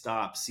make me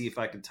stop, see if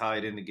I can tie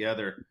it in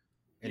together,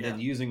 and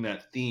then using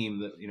that theme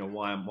that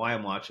why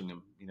I'm watching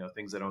them,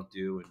 things I don't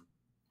do. And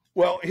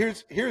well,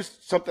 here's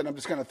something. I'm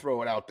just going to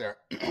throw it out there.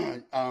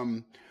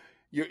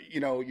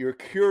 You're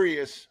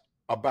curious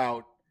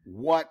about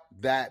what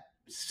that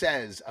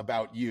says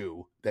about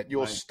you that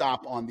you'll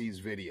stop on these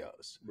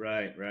videos.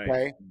 Right.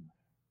 Okay.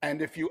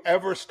 And if you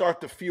ever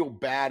start to feel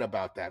bad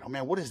about that, oh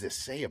man, what does this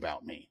say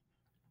about me?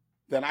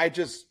 Then I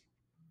just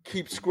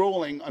keep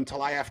scrolling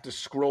until I have to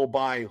scroll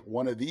by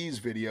one of these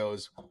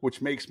videos, which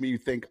makes me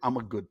think I'm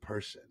a good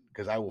person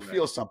because I will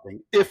feel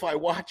something if I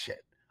watch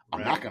it.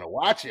 I'm not going to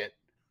watch it,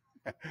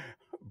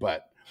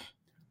 but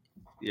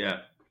yeah.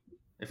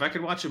 If I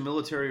could watch a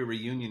military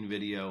reunion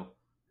video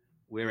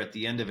where at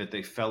the end of it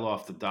they fell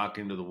off the dock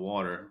into the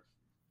water,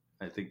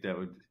 I think that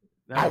would.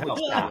 I don't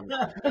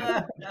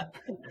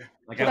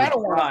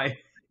cry.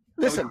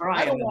 Listen,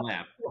 I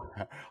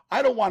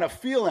don't want to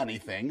feel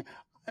anything.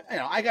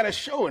 I got a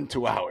show in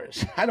 2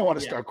 hours. I don't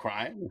want to start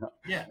crying.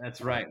 Yeah, that's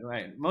right.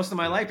 Most of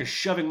my life is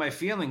shoving my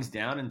feelings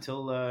down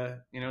until I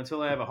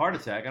have a heart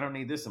attack. I don't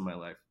need this in my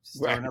life.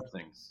 Stirring up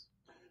things.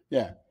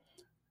 Yeah.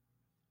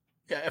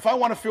 Yeah. If I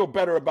want to feel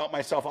better about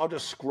myself, I'll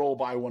just scroll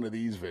by one of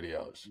these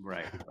videos.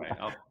 Right.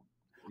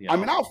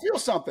 I'll feel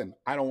something.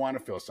 I don't want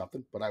to feel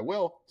something, but I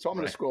will. So I'm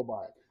going to scroll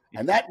by it.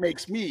 And that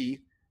makes me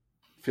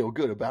feel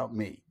good about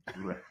me.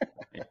 Right.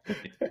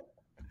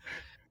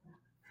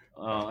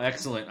 Oh,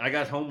 excellent. I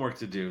got homework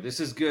to do. This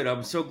is good.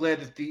 I'm so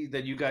glad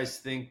that you guys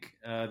think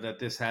that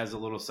this has a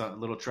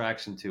little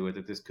traction to it,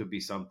 that this could be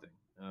something.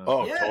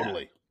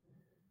 Totally.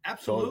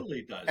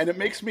 Absolutely it does. And it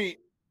makes me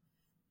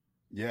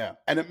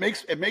and it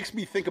makes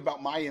me think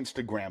about my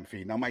Instagram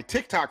feed. Now, my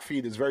TikTok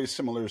feed is very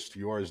similar to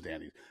yours,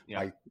 Danny.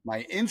 Yeah.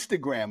 My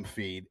Instagram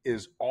feed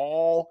is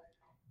all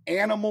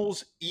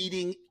animals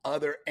eating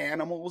other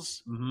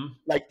animals,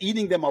 like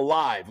eating them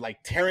alive, like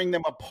tearing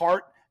them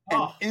apart,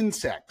 and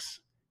insects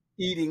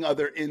eating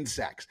other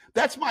insects.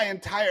 That's my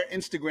entire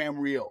Instagram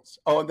reels.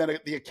 Oh, and then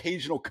the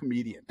occasional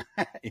comedian.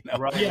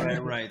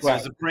 Right. So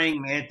it's a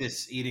praying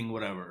mantis eating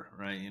whatever,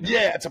 right?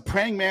 Yeah, it's a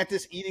praying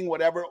mantis eating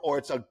whatever, or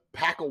it's a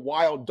pack of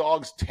wild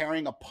dogs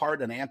tearing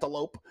apart an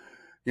antelope,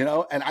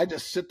 and I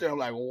just sit there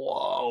like,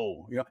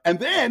 whoa, and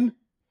then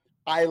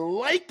I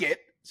like it,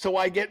 so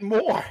I get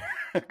more.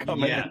 I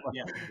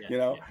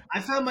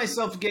found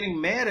myself getting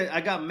mad I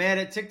got mad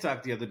at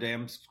TikTok the other day.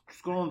 I'm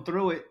scrolling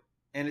through it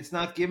and it's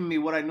not giving me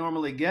what I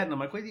normally get. And I'm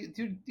like, wait,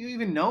 do you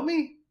even know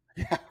me?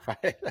 Yeah,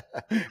 right.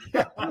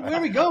 Where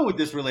are we going with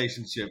this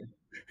relationship?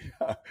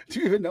 Yeah. Do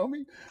you even know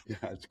me? Yeah,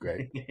 that's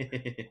great.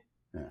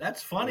 Yeah.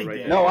 That's funny.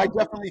 Right. No, I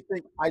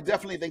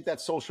definitely think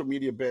that social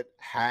media bit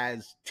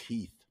has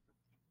teeth.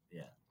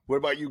 Yeah. What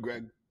about you,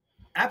 Greg?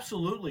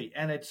 Absolutely.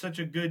 And it's such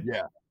a good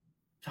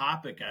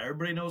topic.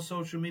 Everybody knows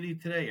social media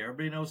today.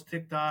 Everybody knows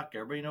TikTok.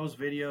 Everybody knows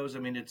videos. I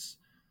mean, it's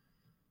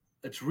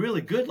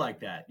really good like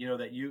that.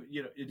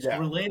 It's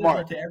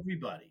relatable to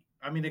everybody.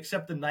 I mean,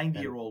 except the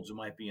 90-year-olds who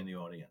might be in the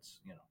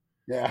audience.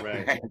 Yeah,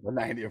 right. The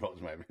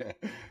 90-year-olds might be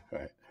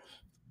right.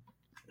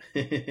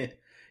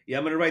 Yeah,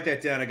 I'm gonna write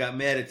that down. I got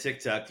mad at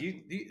TikTok.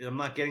 I'm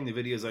not getting the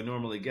videos I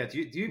normally get. Do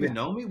you even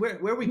know me?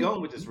 Where are we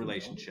going with this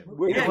relationship?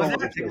 We're going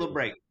to take a little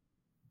break.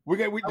 We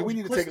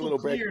need to take a little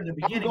break. In the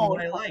beginning,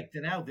 what I liked,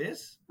 and now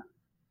this.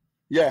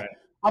 Yeah, right.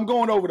 I'm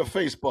going over to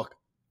Facebook.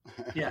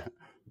 Yeah.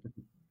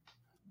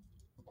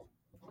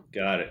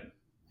 Got it.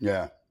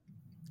 Yeah.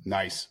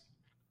 Nice.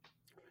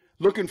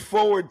 Looking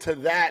forward to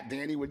that,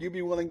 Danny. Would you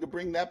be willing to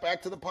bring that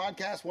back to the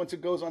podcast once it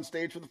goes on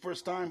stage for the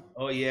first time?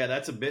 Oh yeah,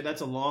 that's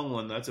a long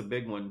one. That's a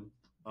big one.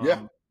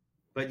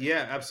 But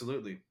yeah,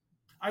 absolutely.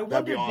 I wonder,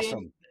 that'd be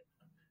awesome.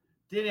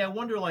 Danny, I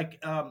wonder,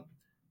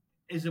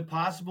 is it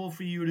possible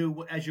for you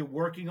to, as you're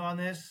working on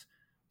this,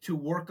 to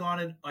work on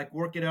it, like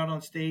work it out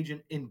on stage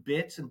in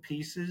bits and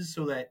pieces,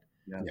 so that,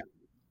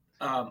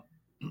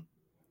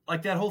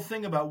 like that whole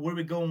thing about where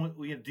we going,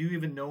 do you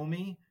even know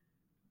me?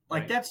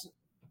 Like that's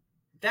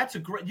a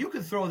great. You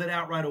could throw that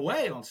out right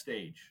away on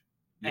stage,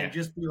 and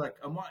just be like,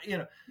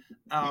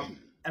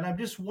 and I'm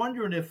just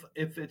wondering if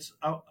it's,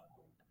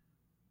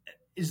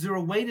 is there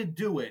a way to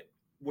do it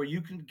where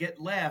you can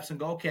get laughs and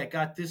go, okay, I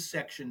got this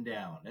section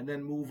down, and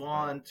then move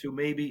on to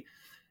maybe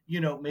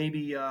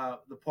the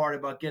part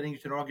about getting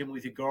into an argument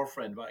with your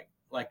girlfriend,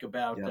 like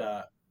about,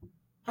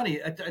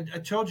 honey, I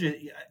told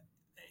you,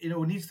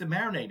 it needs to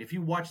marinate. If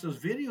you watch those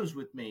videos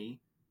with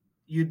me,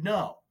 you'd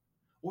know.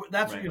 Or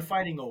that's what you're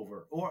fighting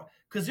over. Or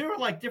because there are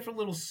like different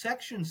little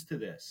sections to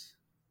this.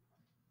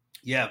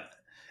 Yeah.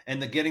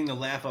 And getting the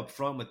laugh up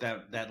front with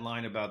that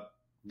line about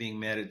being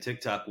mad at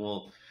TikTok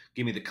will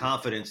give me the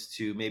confidence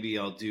to, maybe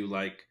I'll do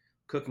like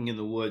Cooking in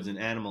the Woods and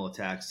Animal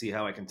Attack, see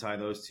how I can tie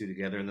those two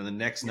together. And then the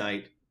next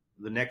night,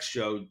 the next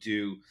show,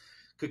 do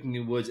Cooking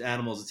in the Woods,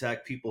 Animals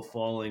Attack, People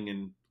Falling,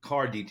 and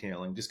car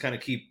detailing. Just kind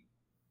of keep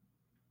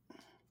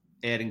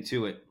adding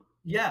to it.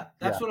 Yeah,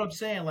 that's what I'm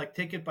saying. Like,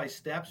 take it by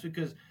steps,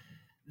 because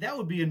that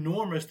would be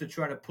enormous to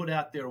try to put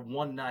out there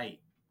one night,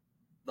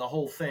 the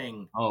whole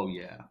thing. Oh,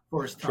 yeah.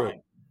 First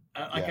time.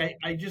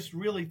 I just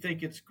really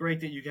think it's great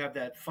that you have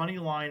that funny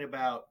line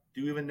about,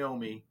 do you even know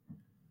me?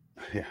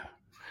 Yeah.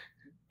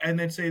 And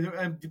then say,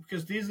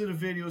 because these are the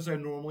videos I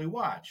normally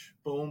watch.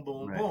 Boom,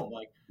 boom, boom.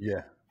 Like,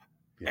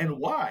 and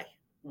why?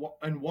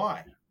 And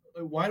why?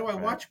 Why do I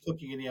watch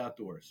Cooking in the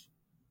Outdoors?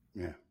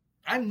 Yeah.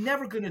 I'm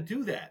never going to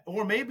do that.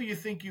 Or maybe you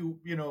think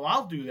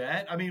I'll do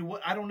that. I mean,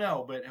 I don't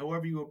know, but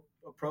however you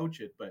approach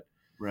it, but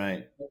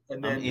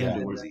and then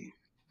indoorsy.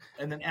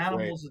 And then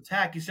Animals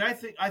Attack. You see,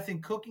 I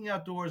think Cooking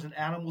Outdoors and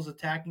animals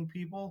attacking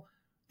people,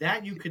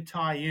 that you could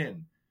tie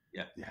in.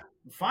 Yeah.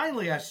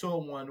 Finally, I saw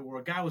one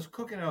where a guy was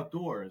cooking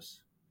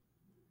outdoors,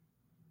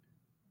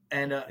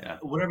 and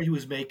whatever he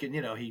was making,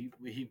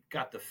 he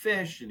got the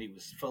fish and he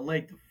was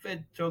filleted the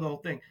fish, so the whole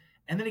thing,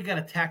 and then he got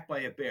attacked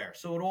by a bear.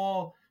 So it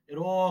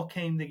all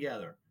came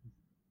together.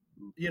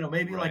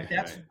 Maybe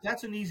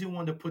that's an easy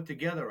one to put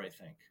together, I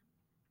think.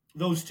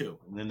 Those two.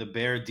 And then the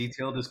bear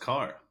detailed his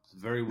car. It's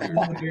very weird.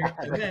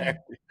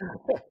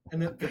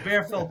 And the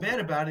bear felt bad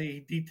about it.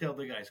 He detailed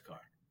the guy's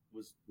car.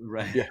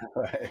 Yeah,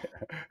 right.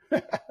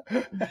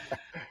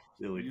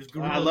 Silly.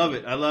 I love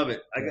it. I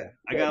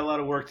got a lot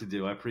of work to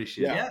do. I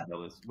appreciate it,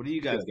 fellas. What do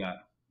you guys got?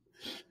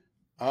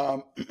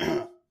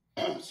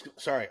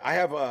 Sorry,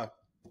 well,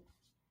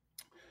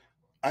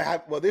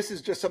 this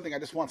is just something I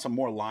just want some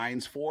more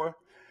lines for.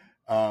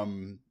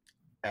 And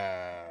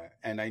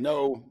I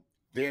know,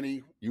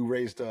 Danny, you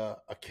raised a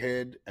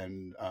kid,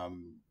 and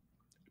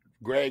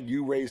Greg,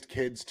 you raised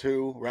kids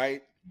too,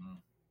 right?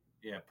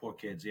 Yeah, poor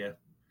kids, yeah.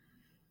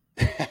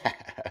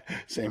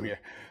 Same here.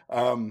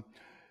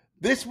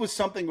 This was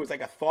something, it was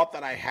like a thought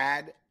that I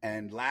had,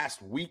 and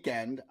last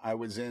weekend I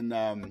was in,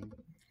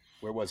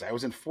 where was I? I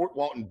was in Fort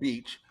Walton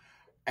Beach,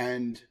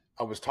 and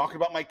I was talking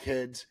about my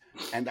kids,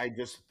 and I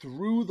just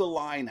threw the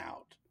line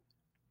out,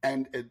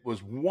 and it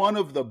was one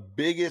of the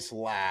biggest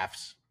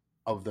laughs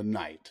of the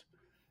night.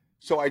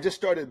 So I just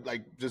started,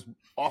 like, just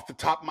off the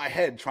top of my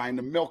head trying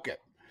to milk it.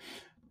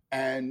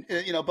 And,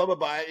 blah, blah,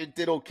 blah, it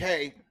did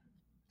okay.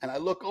 And I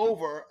look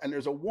over, and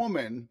there's a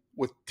woman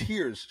with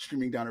tears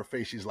streaming down her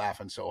face. She's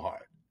laughing so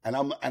hard. And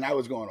I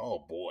was going,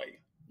 oh, boy,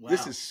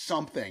 this is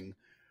something.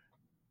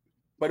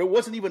 But it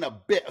wasn't even a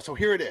bit. So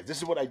here it is. This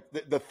is what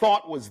the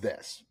thought was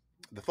this.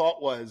 The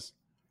thought was,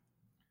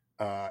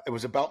 it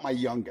was about my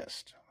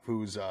youngest,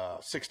 who's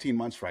 16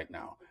 months right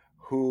now,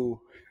 who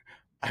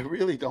I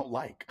really don't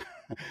like,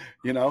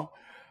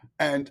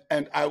 and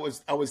I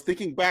was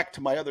thinking back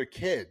to my other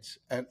kids,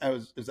 and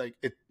it was like,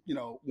 it,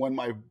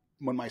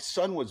 when my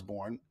son was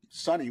born,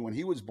 Sonny, when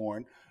he was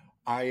born,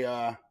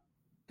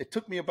 it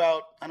took me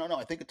about, I don't know,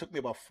 I think it took me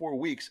about 4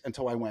 weeks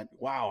until I went,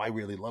 wow, I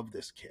really love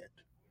this kid.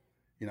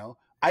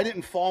 I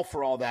didn't fall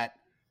for all that.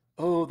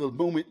 Oh, the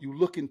moment you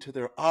look into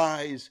their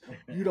eyes,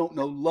 you don't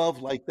know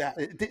love like that.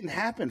 It didn't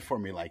happen for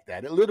me like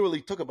that. It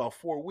literally took about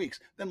 4 weeks.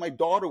 Then my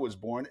daughter was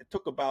born. It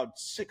took about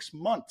 6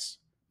 months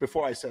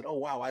before I said, oh,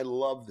 wow, I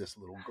love this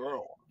little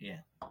girl. Yeah.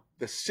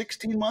 The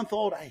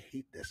 16-month-old, I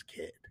hate this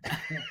kid.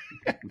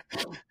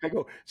 I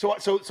go,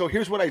 so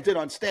here's what I did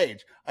on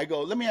stage. I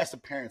go, let me ask the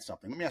parents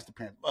something. Do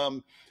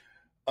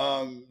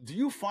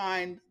you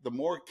find the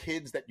more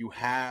kids that you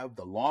have,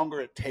 the longer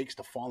it takes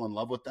to fall in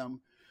love with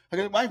them?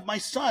 My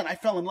son, I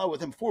fell in love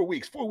with him 4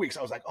 weeks. 4 weeks,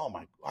 I was like, oh,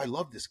 I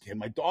love this kid.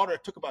 My daughter,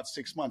 it took about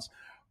 6 months.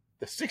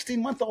 The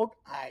 16-month-old,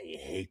 I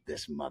hate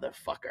this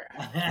motherfucker.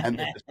 And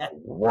they just like,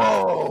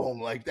 whoa,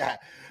 like that.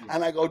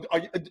 And I go,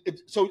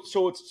 so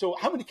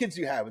how many kids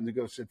do you have? And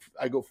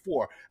I go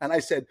 4. And I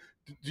said,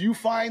 do you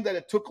find that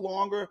it took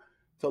longer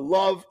to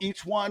love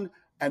each one?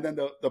 And then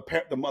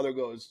the mother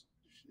goes,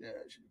 yeah,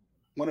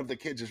 one of the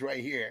kids is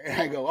right here. And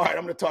I go, all right,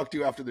 I'm going to talk to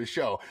you after the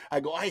show. I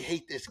go, I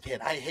hate this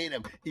kid. I hate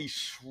him. He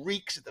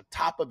shrieks at the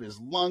top of his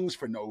lungs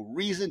for no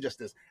reason, just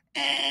this,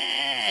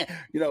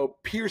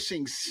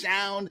 piercing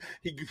sound.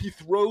 He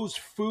throws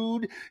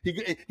food.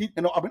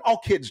 All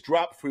kids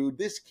drop food.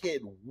 This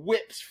kid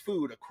whips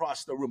food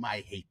across the room.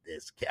 I hate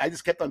this kid. I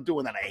just kept on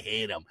doing that. I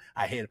hate him.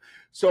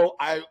 So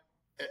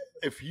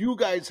if you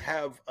guys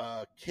have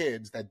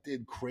kids that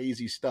did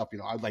crazy stuff,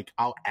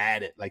 I'll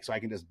add it, so I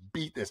can just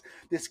beat this.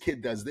 This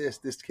kid does this.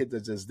 This kid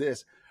does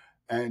this,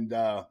 and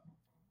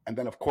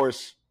then of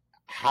course,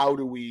 how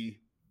do we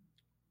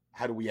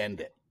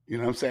end it? You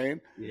know what I'm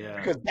saying? Yeah.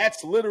 Because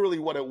that's literally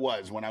what it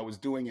was when I was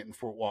doing it in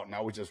Fort Walton. I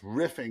was just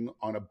riffing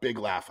on a big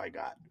laugh I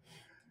got,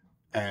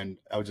 and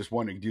I was just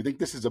wondering, do you think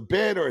this is a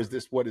bit, or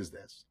what is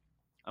this?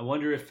 I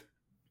wonder if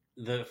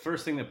the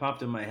first thing that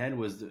popped in my head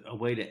was a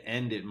way to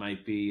end it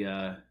might be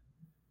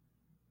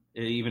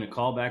even a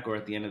callback, or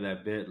at the end of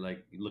that bit,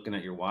 like looking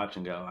at your watch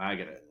and go,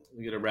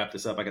 we gotta wrap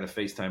this up. I gotta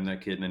FaceTime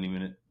that kid in any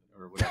minute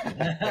or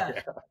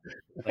whatever.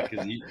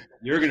 Because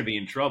you're gonna be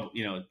in trouble.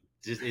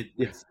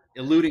 It's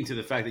alluding to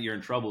the fact that you're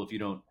in trouble if you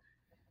don't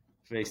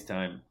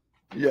FaceTime.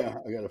 Yeah,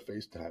 I gotta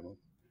FaceTime him.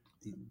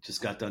 You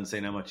just got done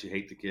saying how much you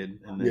hate the kid,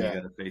 and then you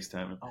gotta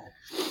FaceTime him.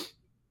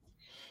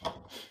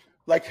 Oh.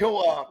 Like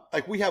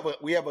we have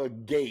a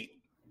gate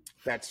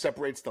that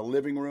separates the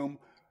living room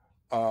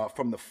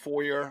from the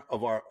foyer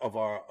of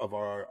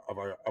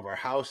our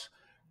house,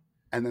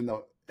 and then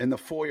in the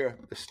foyer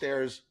the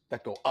stairs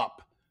that go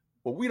up.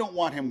 Well, we don't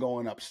want him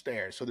going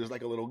upstairs, so there's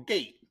like a little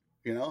gate.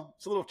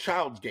 It's a little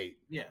child's gate.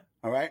 Yeah.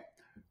 All right.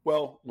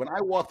 Well, when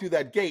I walk through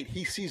that gate,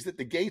 he sees that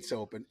the gate's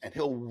open, and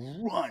he'll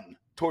run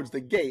towards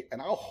the gate,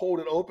 and I'll hold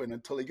it open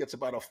until he gets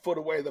about a foot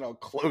away, then I'll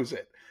close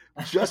it,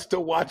 just to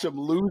watch him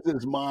lose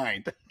his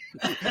mind.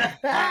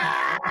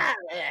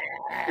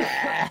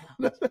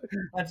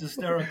 That's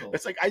hysterical.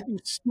 It's like, I do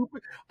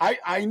stupid.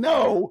 I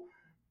know,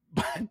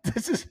 but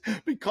this is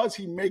because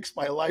he makes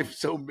my life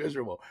so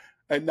miserable.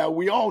 And now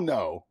we all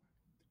know,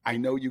 I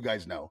know you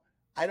guys know,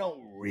 I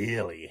don't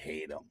really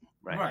hate him.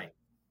 Right.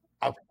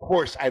 Of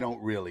course, I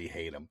don't really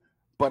hate him,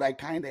 but I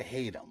kind of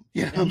hate him.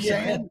 You know what I'm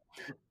saying?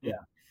 Yeah.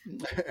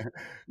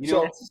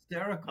 That's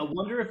hysterical. I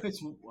wonder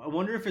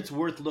if it's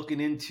worth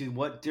looking into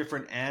what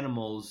different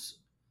animals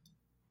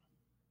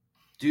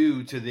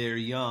do to their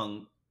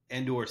young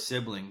and or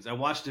siblings. I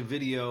watched a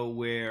video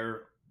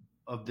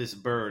of this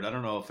bird. I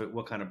don't know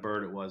what kind of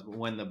bird it was, but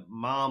when the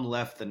mom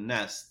left the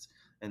nest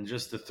and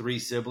just the 3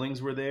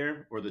 siblings were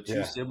there, or the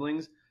 2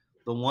 siblings,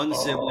 the one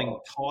sibling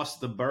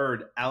tossed the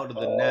bird out of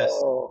the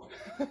nest.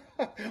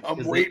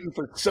 I'm waiting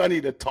for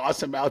Sonny to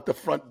toss him out the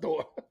front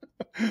door.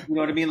 You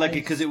know what I mean? Like,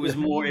 because it was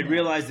more, it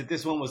realized that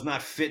this one was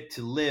not fit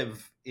to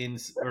live in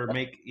or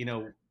make,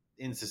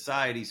 in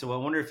society. So I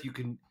wonder if you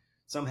can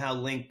somehow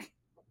link,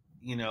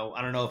 I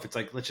don't know if it's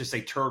like, let's just say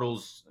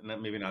turtles,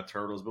 and maybe not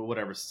turtles, but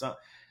whatever. So,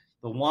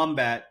 the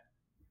wombat,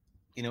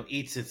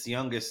 eats its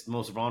youngest,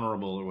 most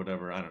vulnerable or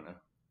whatever. I don't know.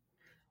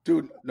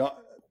 Dude, no.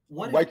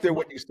 What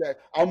you said.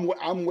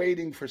 I'm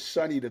waiting for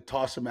Sonny to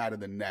toss him out of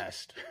the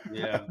nest.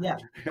 Yeah. Yeah.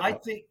 I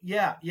think,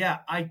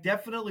 I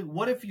definitely,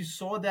 what if you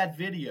saw that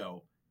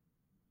video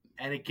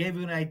and it gave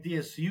you an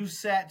idea? So you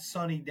sat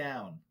Sonny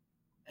down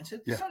and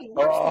said, Sonny,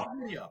 watch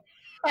the video.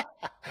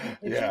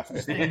 It's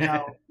interesting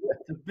how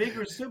the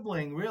bigger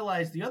sibling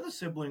realized the other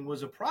sibling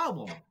was a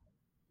problem.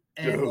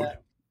 And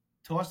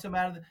tossed him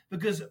out of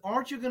because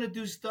aren't you going to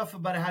do stuff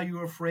about how you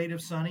were afraid of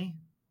Sonny?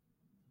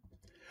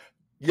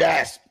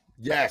 Yes,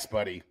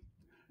 buddy.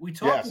 We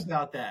talked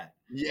about that.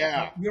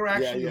 Yeah. You're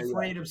actually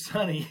afraid of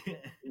Sonny.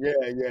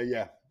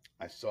 Yeah.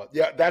 I saw it.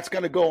 Yeah, that's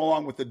going to go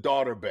along with the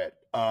daughter bit.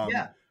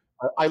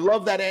 I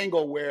love that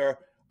angle where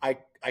I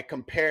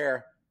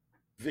compare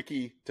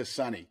Vicky to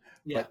Sonny.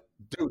 Yeah. But,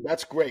 dude,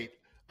 that's great.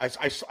 I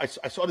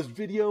saw this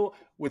video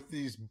with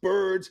these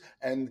birds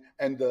and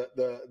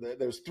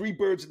there's 3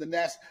 birds in the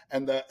nest,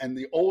 and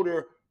the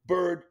older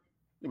bird,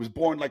 it was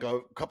born like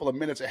a couple of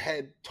minutes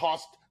ahead,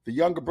 tossed the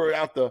younger bird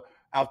out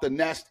the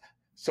nest.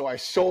 So I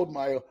showed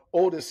my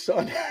oldest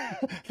son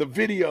the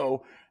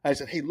video. I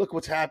said, "Hey, look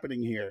what's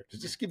happening here.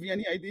 Does this give you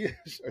any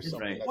ideas or something?"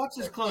 Right. Watch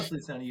this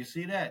closely, Sonny. You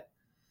see that?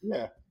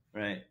 Yeah.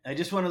 Right. I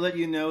just want to let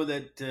you know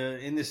that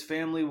in this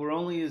family, we're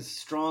only as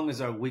strong as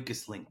our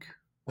weakest link.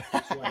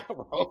 That's right.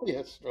 We're only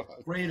as strong.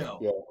 Fredo.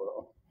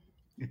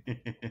 Yeah.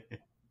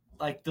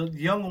 Like the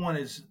younger one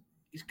he's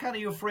kind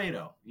of your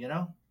Fredo,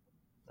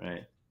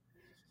 Right.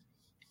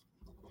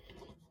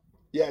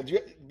 Yeah,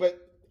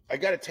 but I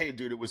got to tell you,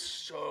 dude, it was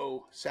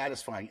so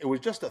satisfying. It was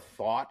just a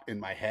thought in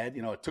my head.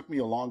 It took me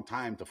a long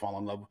time to fall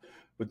in love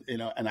with,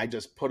 and I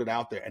just put it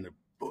out there, and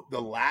the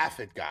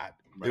laugh it got.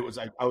 Right. It was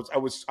like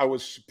I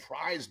was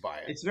surprised by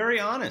it. It's very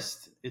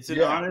honest. It's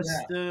an honest.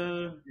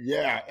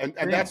 Yeah, and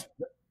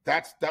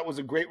that was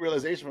a great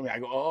realization for me. I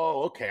go,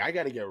 oh, okay, I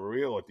got to get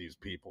real with these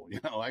people.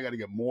 I got to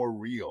get more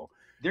real.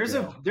 There's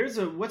a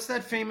what's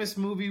that famous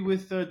movie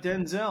with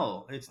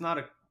Denzel? It's not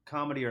a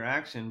comedy or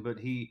action, but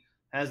he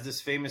has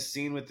this famous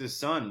scene with his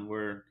son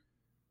where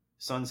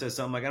son says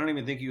something like, "I don't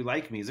even think you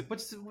like me." He's like, "What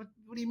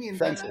do you mean?"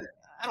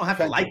 I don't have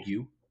to like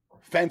you.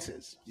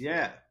 Fences.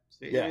 Yeah.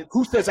 Yeah.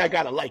 Who says I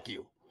gotta like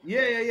you?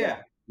 Yeah.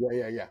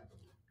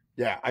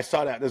 Yeah, I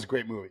saw that. That's a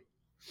great movie.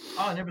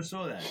 Oh, I never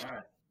saw that. All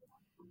right.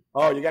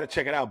 Oh, you got to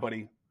check it out,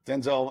 buddy.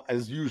 Denzel,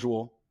 as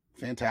usual,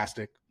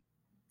 fantastic.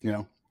 You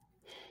know,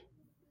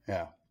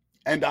 yeah,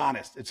 and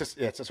honest. It's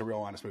just a real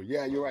honest movie.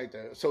 Yeah, you're right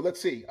there. So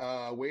let's see.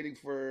 Waiting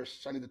for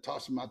Sonny to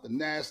toss him out the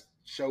nest.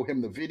 Show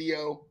him the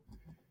video.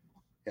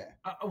 Yeah.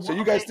 So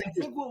you guys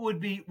think what would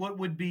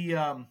be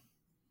a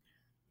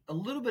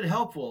little bit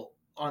helpful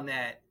on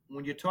that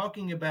when you're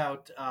talking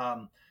about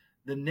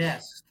the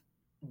nest?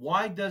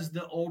 Why does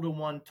the older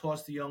one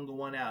toss the younger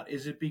one out?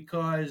 Is it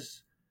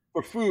because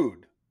for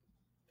food?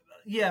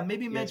 Yeah,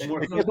 maybe mention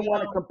he doesn't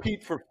want to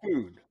compete for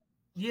food.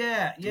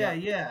 Yeah,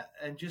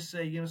 and just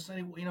say,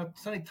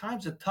 Sonny,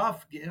 times are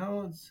tough.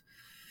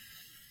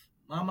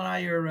 Mom and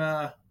I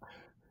are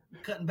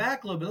cutting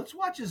back a little bit. Let's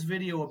watch this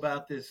video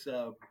about this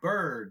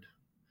bird,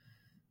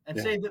 and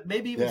say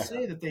that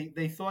say that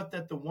they thought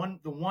that the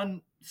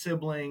one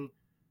sibling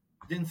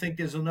didn't think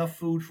there's enough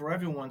food for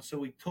everyone,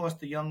 so he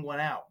tossed the young one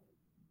out.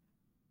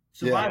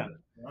 Survival.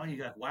 You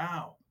got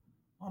wow.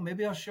 Oh,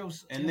 maybe I'll show.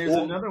 And there's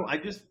another one. I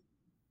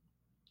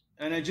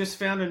just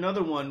found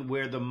another one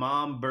where the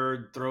mom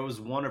bird throws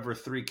one of her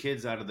 3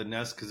 kids out of the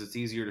nest because it's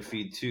easier to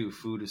feed 2.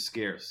 Food is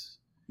scarce.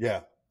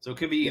 Yeah. So it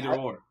could be either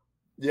or.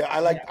 Yeah,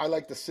 I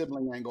like the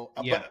sibling angle.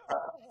 Yeah.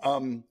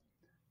 But,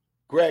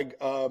 Greg,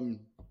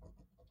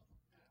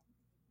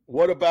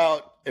 what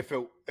about if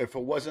it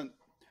wasn't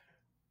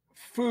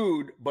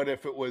food, but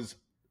if it was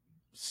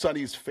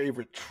Sonny's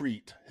favorite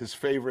treat, his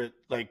favorite,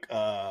 like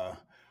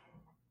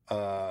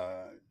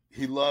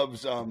he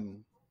loves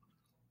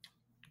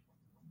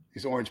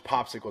these orange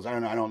popsicles.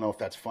 I don't know if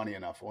that's funny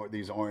enough. Or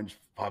these orange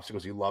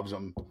popsicles, he loves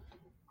them.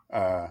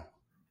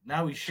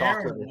 Now he's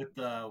sharing with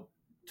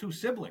 2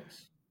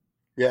 siblings.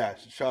 Yeah,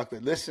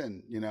 chocolate.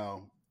 Listen,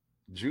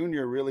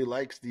 Junior really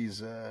likes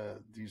these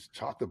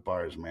chocolate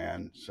bars,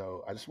 man.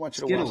 So I just want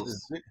you to watch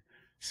this.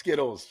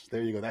 Skittles.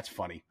 There you go. That's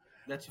funny.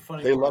 That's a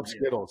funny. They love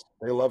Skittles.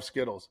 They love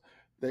Skittles.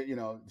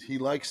 He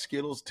likes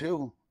Skittles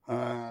too.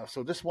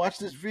 So just watch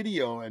this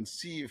video and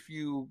see if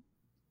you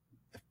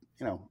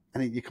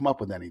come up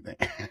with anything.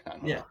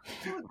 Yeah.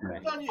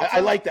 I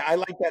like that. I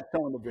like that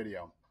tone in the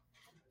video.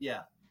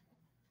 Yeah.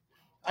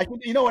 I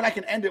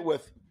can end it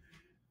with,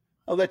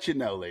 I'll let you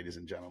know, ladies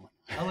and gentlemen.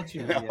 I'll let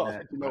you know.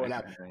 What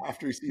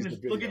after he sees the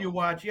video. Look at your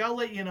watch. Yeah, I'll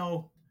let you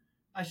know.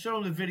 I showed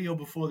him the video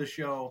before the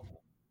show.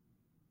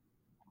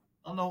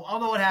 I'll know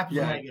what happens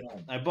when I get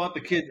home. I bought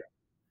the kids.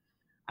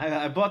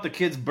 I bought the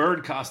kids'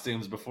 bird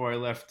costumes before I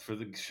left for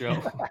the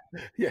show.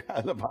 Yeah,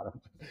 at the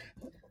bottom.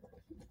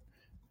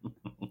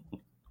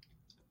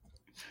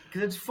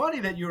 Because it's funny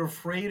that you're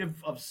afraid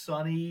of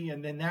Sonny,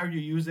 and then now you're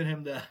using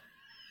him to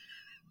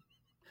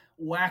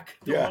whack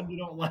the one you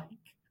don't like.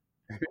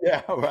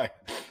 Yeah, right.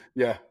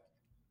 Yeah.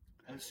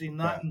 I've seen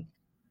nothing.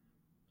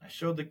 Yeah. I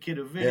showed the kid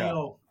a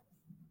video.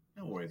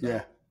 Yeah. Don't worry about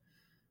it.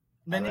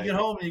 And then you get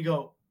home and you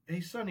go, "Hey,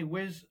 Sonny,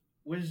 where's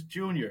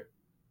Junior?"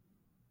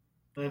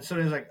 And then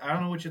Sonny's like, "I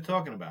don't know what you're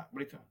talking about.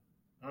 What are you talking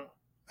about?"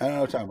 I don't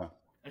know what you're talking about.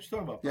 What you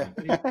talking about? Yeah. What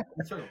are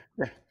you talking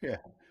about? Yeah.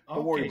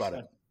 Don't worry about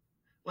it.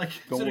 Like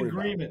it's an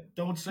agreement.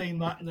 Don't say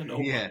nothing to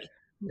nobody.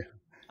 Yeah.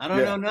 I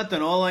don't know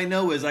nothing. All I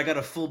know is I got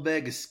a full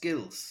bag of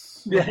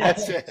Skittles. Yeah,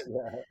 that's it.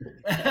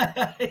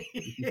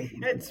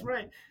 That's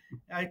right.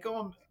 I go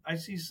home, I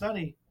see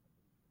Sonny.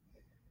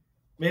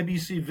 Maybe you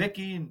see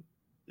Vicky and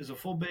there's a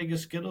full bag of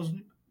Skittles.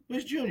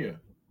 Where's Junior?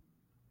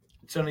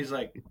 And Sonny's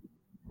like,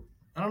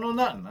 I don't know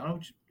nothing. I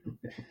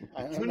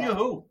don't know Junior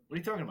who? What are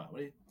you talking about?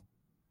 Yeah.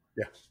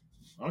 I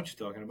don't know what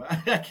you're talking about.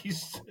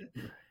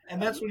 And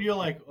that's when you're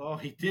like, oh,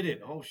 he did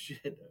it. Oh,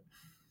 shit.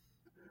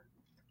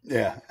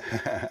 Yeah.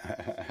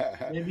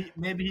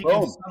 maybe he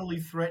can subtly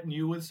threaten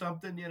you with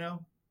something,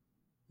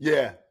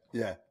 Yeah.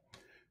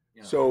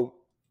 So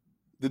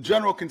the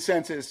general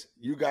consensus,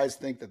 you guys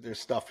think that there's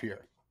stuff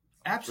here.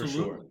 Absolutely.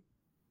 For sure.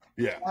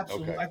 Yeah.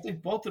 Absolutely. Okay. I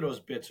think both of those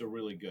bits are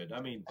really good. I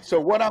mean, so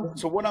what I'm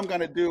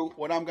gonna do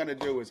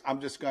is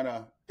I'm just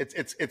gonna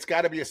it's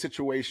gotta be a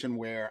situation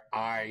where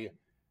I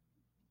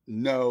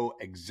know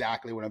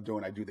exactly what I'm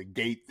doing. I do the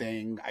gate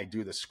thing. I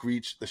do the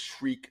screech, the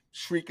shriek.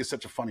 Shriek is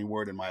such a funny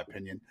word in my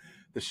opinion.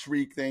 The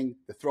shriek thing,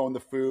 the throwing the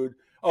food.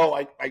 Oh,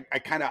 I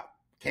kind of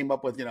came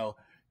up with,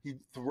 he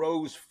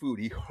throws food.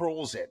 He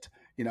hurls it,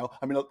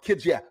 I mean,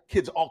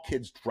 all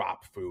kids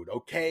drop food.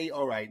 Okay.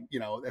 All right.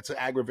 That's an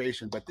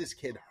aggravation, but this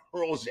kid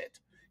hurls it.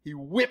 He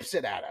whips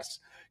it at us.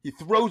 He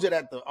throws it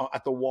at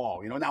the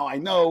wall. Now I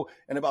know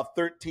in about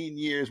 13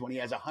 years when he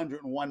has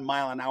 101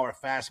 mile an hour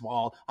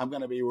fastball, I'm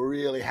going to be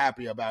really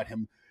happy about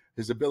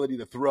his ability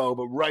to throw.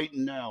 But right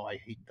now, I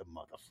hate the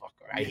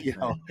motherfucker.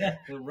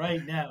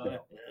 Right now.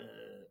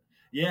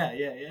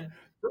 Yeah.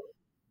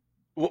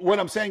 What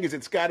I'm saying is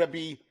it's got to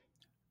be,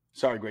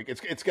 sorry, Greg,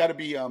 it's got to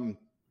be,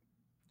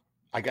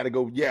 I got to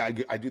go. Yeah.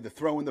 I do the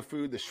throwing the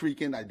food, the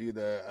shrieking. I do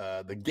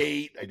the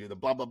gate. I do the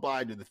blah, blah, blah.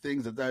 I do the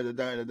things, and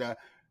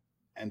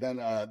then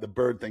the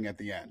bird thing at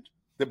the end.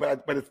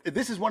 But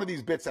this is one of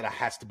these bits that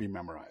has to be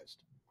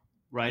memorized.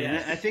 Right.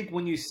 Yes. And I think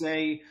when you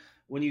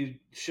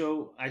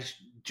show,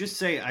 just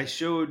say I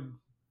showed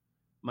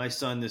my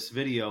son this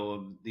video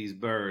of these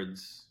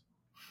birds,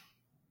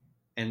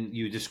 and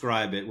you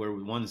describe it where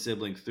one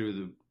sibling threw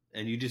the,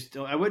 and you just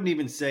don't, I wouldn't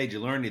even say, did you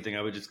learn anything?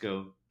 I would just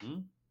go,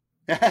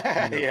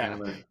 yeah.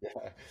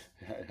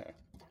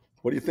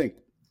 What do you think?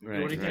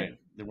 Right. What do you think?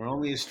 We're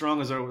only as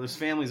strong as this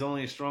family's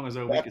only as strong as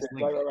our weakest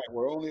link. Right.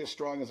 We're only as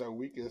strong as our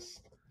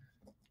weakest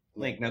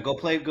link. Now go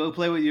play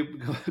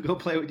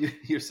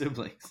with your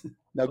siblings.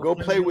 Now go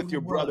play with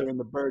your brother in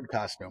the bird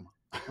costume.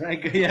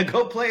 Right? Yeah,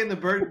 go play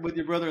with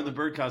your brother in the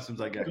bird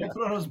costumes. I guess. Go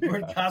put on those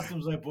bird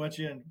costumes I bought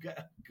you and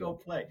go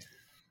play.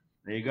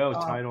 There you go.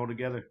 Tie it all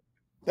together.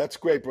 That's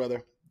great,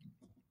 brother.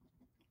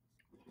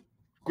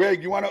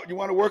 Greg, you want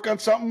to work on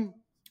something?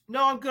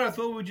 No, I'm good. I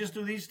thought we would just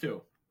do these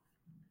two.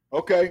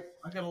 Okay.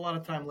 I got a lot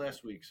of time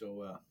last week,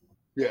 so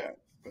yeah.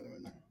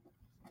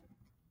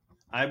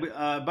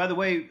 By the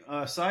way,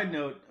 side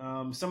note,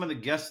 some of the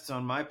guests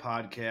on my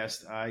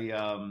podcast, I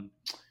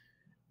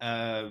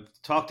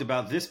talked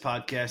about this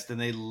podcast and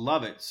they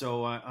love it.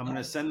 So I'm going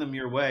to send them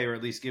your way, or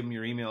at least give them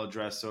your email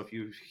address. So if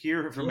you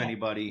hear from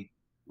anybody,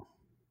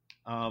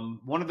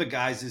 one of the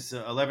guys is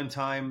an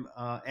 11-time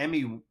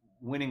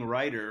Emmy-winning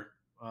writer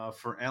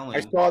for Ellen. I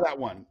saw that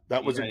one.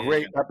 That was a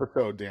great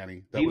episode,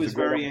 Danny. He was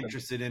very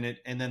interested in it.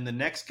 And then the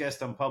next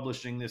guest I'm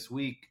publishing this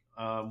week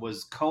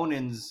was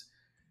Conan's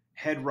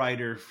head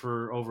writer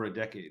for over a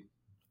decade.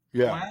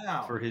 Yeah.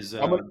 Wow. For his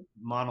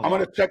monologue. I'm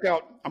going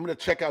to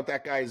check out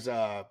that guy's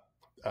Dry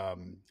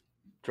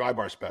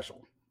Bar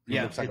special.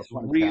 It's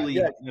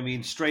really, I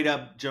mean, straight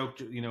up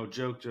joke,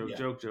 joke,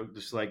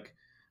 just like,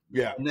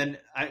 yeah. And then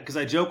because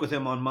I joke with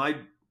him on my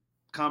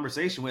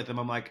conversation with him,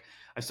 I'm like,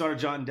 I started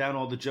jotting down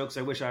all the jokes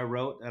I wish I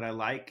wrote that I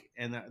like,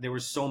 and there were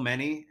so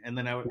many. And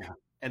then I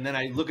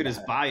look at his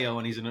bio,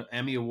 and he's an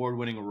Emmy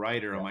award-winning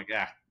writer. I'm like,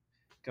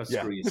 go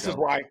screw yourself. This is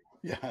why.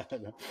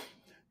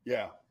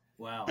 Yeah.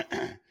 Wow.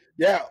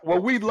 Yeah.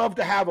 Well, we'd love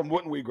to have him,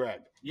 wouldn't we,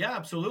 Greg? Yeah,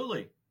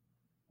 absolutely.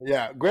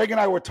 Yeah, Greg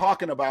and I were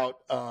talking about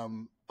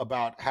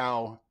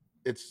how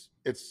it's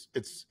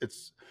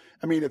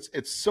I mean,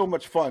 it's so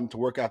much fun to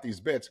work out these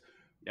bits,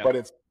 but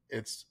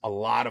it's a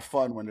lot of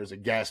fun when there's a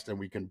guest and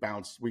we can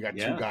bounce. We got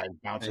two guys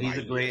bouncing.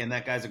 And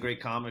that guy's a great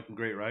comic and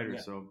great writer. Yeah.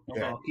 So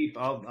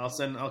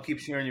I'll keep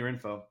sharing your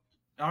info.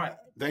 All right.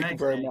 Thanks you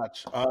very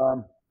much.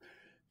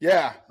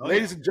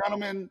 Ladies and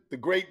gentlemen, the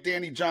great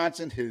Danny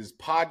Johnson, his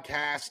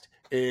podcast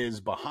is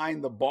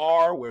Behind the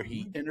Bar, where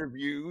he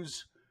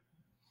interviews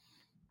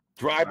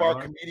dry bar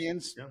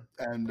comedians. Yeah.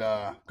 And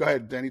go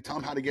ahead, Danny, tell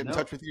them how to get in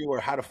touch with you or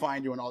how to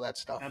find you and all that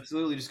stuff.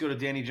 Absolutely. Just go to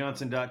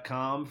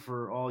DannyJohnson.com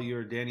for all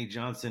your Danny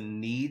Johnson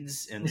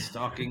needs and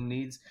stalking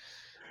needs.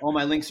 All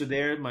my links are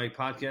there. My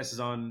podcast is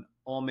on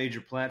all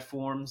major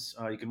platforms.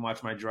 You can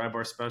watch my dry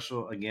bar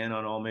special again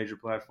on all major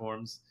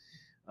platforms.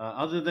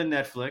 Other than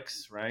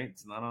Netflix, right?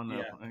 It's not on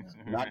Netflix.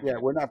 Yeah. Not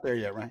yet. We're not there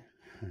yet, right?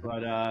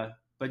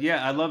 But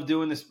yeah, I love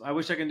doing this. I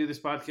wish I can do this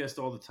podcast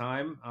all the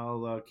time.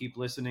 I'll keep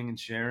listening and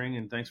sharing,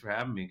 and thanks for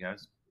having me,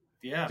 guys.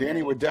 Yeah,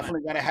 Danny, we're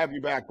definitely going to have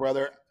you back,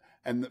 brother.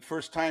 And the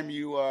first time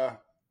you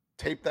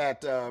tape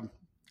that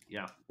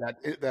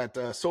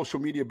social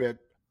media bit,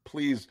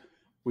 please,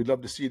 we'd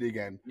love to see it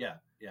again. Yeah,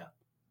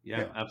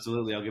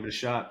 absolutely. I'll give it a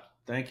shot.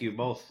 Thank you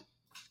both.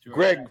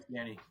 Greg,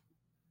 Danny,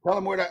 tell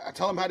them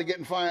how to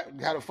get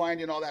how to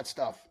find you and all that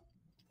stuff.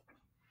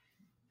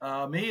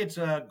 Me, it's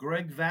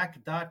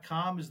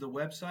gregvac.com is the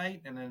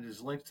website, and then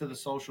there's links to the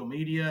social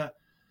media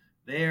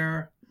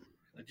there.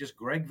 Just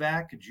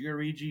gregvac,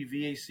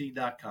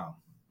 gregvac.com.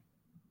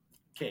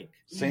 Cake.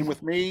 Same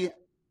with me.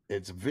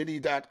 It's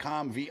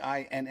vinnie.com,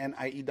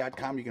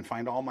 vinnie.com. You can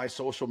find all my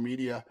social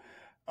media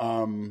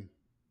from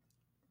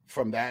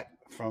my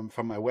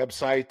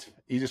website.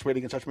 Easiest way to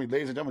get in touch with me.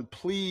 Ladies and gentlemen,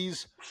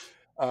 please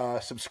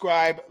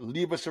subscribe,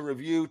 leave us a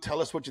review,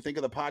 tell us what you think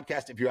of the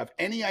podcast. If you have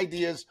any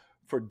ideas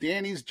for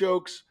Danny's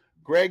jokes,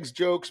 Greg's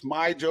jokes,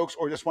 my jokes,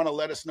 or just want to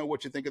let us know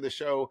what you think of the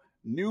show,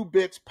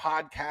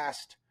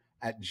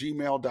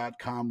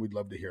 newbitspodcast@gmail.com. We'd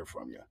love to hear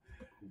from you.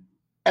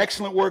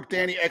 Excellent work,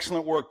 Danny.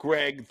 Excellent work,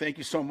 Greg. Thank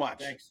you so much.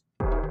 Thanks.